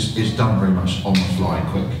 because it's done very much on the fly,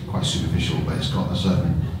 quite superficial, but it's got a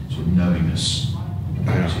certain sort of knowingness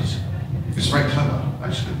about it. It's very clever,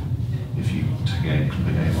 actually, if you take a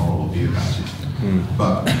moral view about it.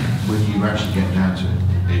 But when you actually get down to it,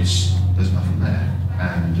 there's nothing there.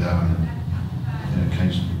 And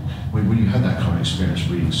occasionally, when you had that kind of experience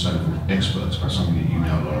reading so-called experts about something that you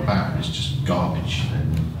know a lot about, it's just garbage.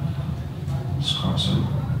 And it's quite so.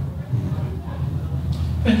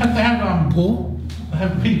 They have Paul. They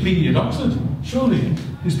have PhD at Oxford. Surely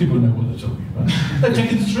these people know what they're talking about. They've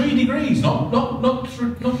taken 3 degrees, not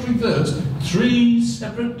 3/3, 3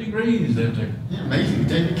 separate degrees they've taken. Yeah, amazing.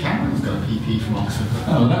 David Cameron's got a PP from Oxford.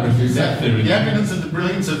 Oh, that refutes that theory. The evidence of the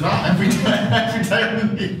brilliance of that every day on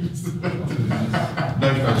the news.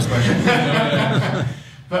 No further questions.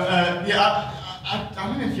 But I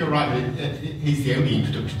don't know if you're right, but he's the only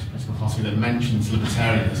introduction to political philosophy that mentions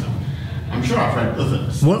libertarianism. I'm sure I've read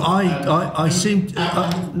others. Well, I seem to,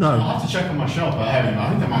 no. I'll have to check on my shelf, but I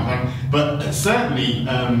think that might be. But certainly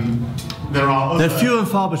there are other. They're few and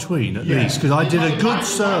far between, at least, because I did a good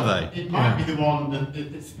survey. It might be the one that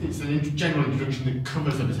it's a general introduction that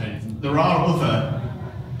covers libertarianism. There are other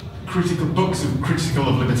books critical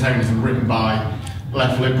of libertarianism written by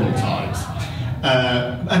left liberal types.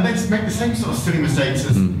 And they make the same sort of silly mistakes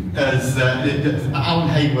as Alan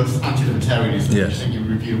Hayworth's Anti-Libertarianism, which I think you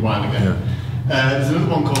reviewed a while ago. Yeah. There's another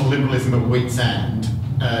one called Liberalism at Wit's End,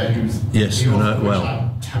 who's the author, which I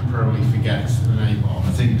temporarily forget the name of.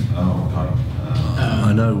 I think,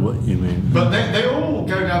 I know what you mean. But they all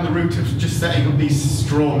go down the route of just setting up these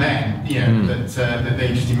straw men, that they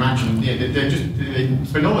just imagine. They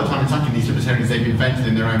spend all their time attacking these libertarians they've invented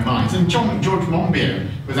in their own minds. And George Monbiot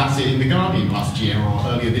was at it in The Guardian last year or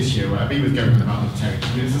earlier this year, where he was going about libertarians.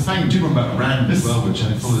 I mean, it's the same. Do you remember about Rand as well, which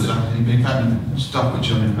I thought was, in fact, stuff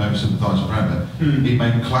which I mean, never sympathise with Rand, but he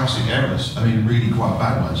made classic errors. I mean, really quite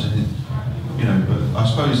bad ones. And you know, but I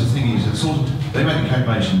suppose the thing is, it's sort of, they make a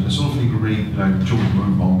calculation, the sort of people read, you know, George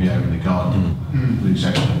Monbiot in The Guardian, with the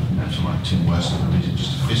exception of, you know, someone like Tim Western, who reads it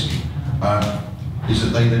just a fisky, is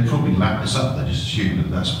that they probably lap this up, they just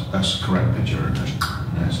assume that that's a correct picture, and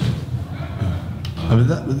that's it. I mean,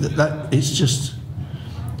 that it's just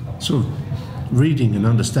sort of reading and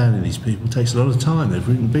understanding these people takes a lot of time. They've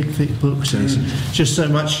written big, thick books, and it's just so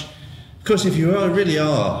much. Because if you really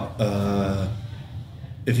are,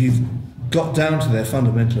 if you've got down to their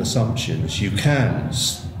fundamental assumptions, you can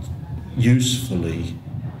usefully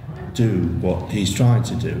do what he's trying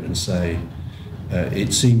to do and say,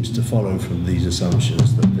 it seems to follow from these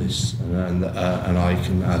assumptions that this, and I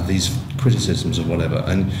can add these criticisms or whatever,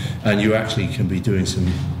 and you actually can be doing some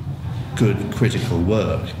good critical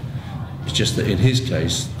work. It's just that in his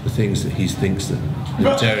case, the things that he thinks that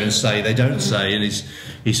libertarians say, they don't say, and he's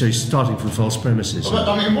starting from false premises. Well,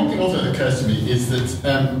 I mean, one thing also that occurs to me is that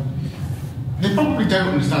they probably don't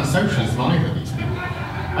understand socialism either, these people.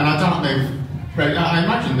 And I don't know, I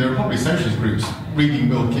imagine there are probably socialist groups reading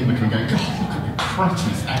Will Kymlicka and going, God, look at the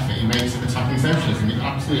cruttiest effort he makes of attacking socialism. It's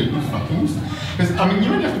absolutely fucking useless. Because, I mean,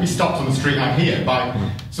 you only have to be stopped on the street out here by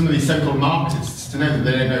some of these so-called Marxists to know that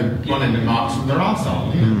they don't know one end of Marx from their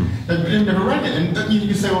arsehole. You know? They've never read it, and you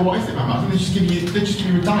can say, well, what is it about Marx? And they just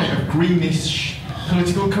give you a diet of greenish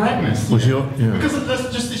political correctness. Because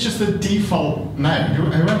it's just the default mode.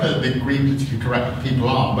 Whoever the green politically correct people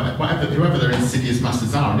are, whoever their insidious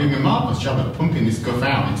masters are doing a marvellous job at pumping this guff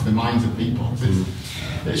out into the minds of people.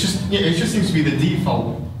 It just seems to be the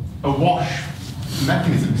default awash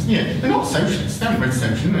mechanisms. Yeah, they're not socialists. They haven't read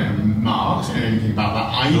socialism, they don't know Marx, they don't know anything about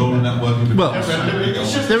that either. Well,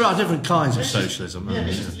 there are different kinds of socialism. Yeah,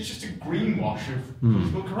 it's just a greenwash of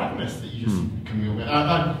political correctness that you just come with.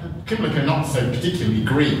 Kymlicka not so particularly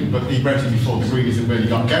green, but he wrote it before the greenism really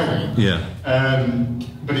got going. Yeah.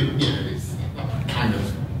 But it's that kind of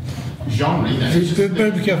genre, you know.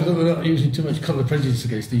 Better be careful that we're not using too much colour prejudice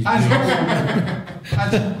against these people.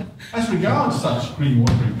 As regards such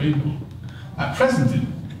greenwashing people, at present,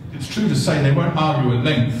 it's true to say they won't argue at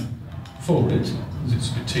length for it, because it's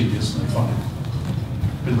a bit tedious and they find it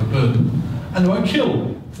a bit of a burden, and they won't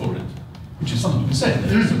kill for it, which is something to be said.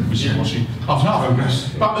 There's a wishy-washy half and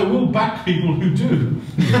half. But they will back people who do.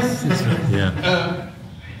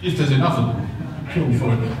 If there's enough of them, kill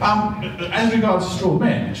for it. As regards straw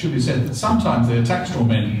men, it should be said that sometimes they attack straw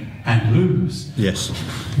men and lose. Yes.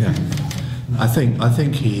 Yeah. I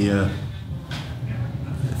think he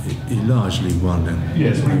largely won.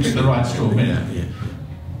 Yes, when he picked the right straw men. Yeah.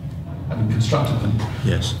 Having constructed them.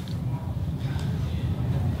 Yes.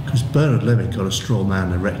 Because Bernard Levitt got a straw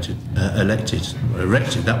man elected,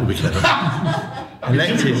 that would be clever.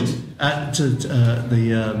 Elected to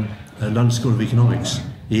the London School of Economics.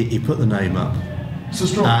 He put the name up. It's a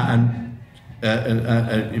straw man.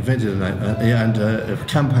 Invented a name and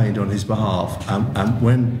campaigned on his behalf. And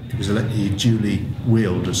when he was elected, he duly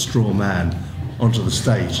wheeled a straw man onto the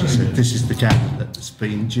stage and said, "This is the candidate that's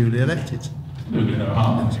been duly elected." No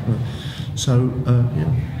harm. So,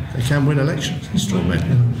 they can win elections, the straw men.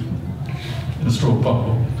 In a straw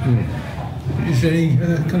bubble. Is there any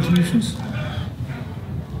contributions?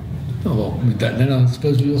 Oh, well, with that then I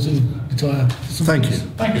suppose we also retire. Thank you.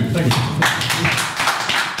 Thank you.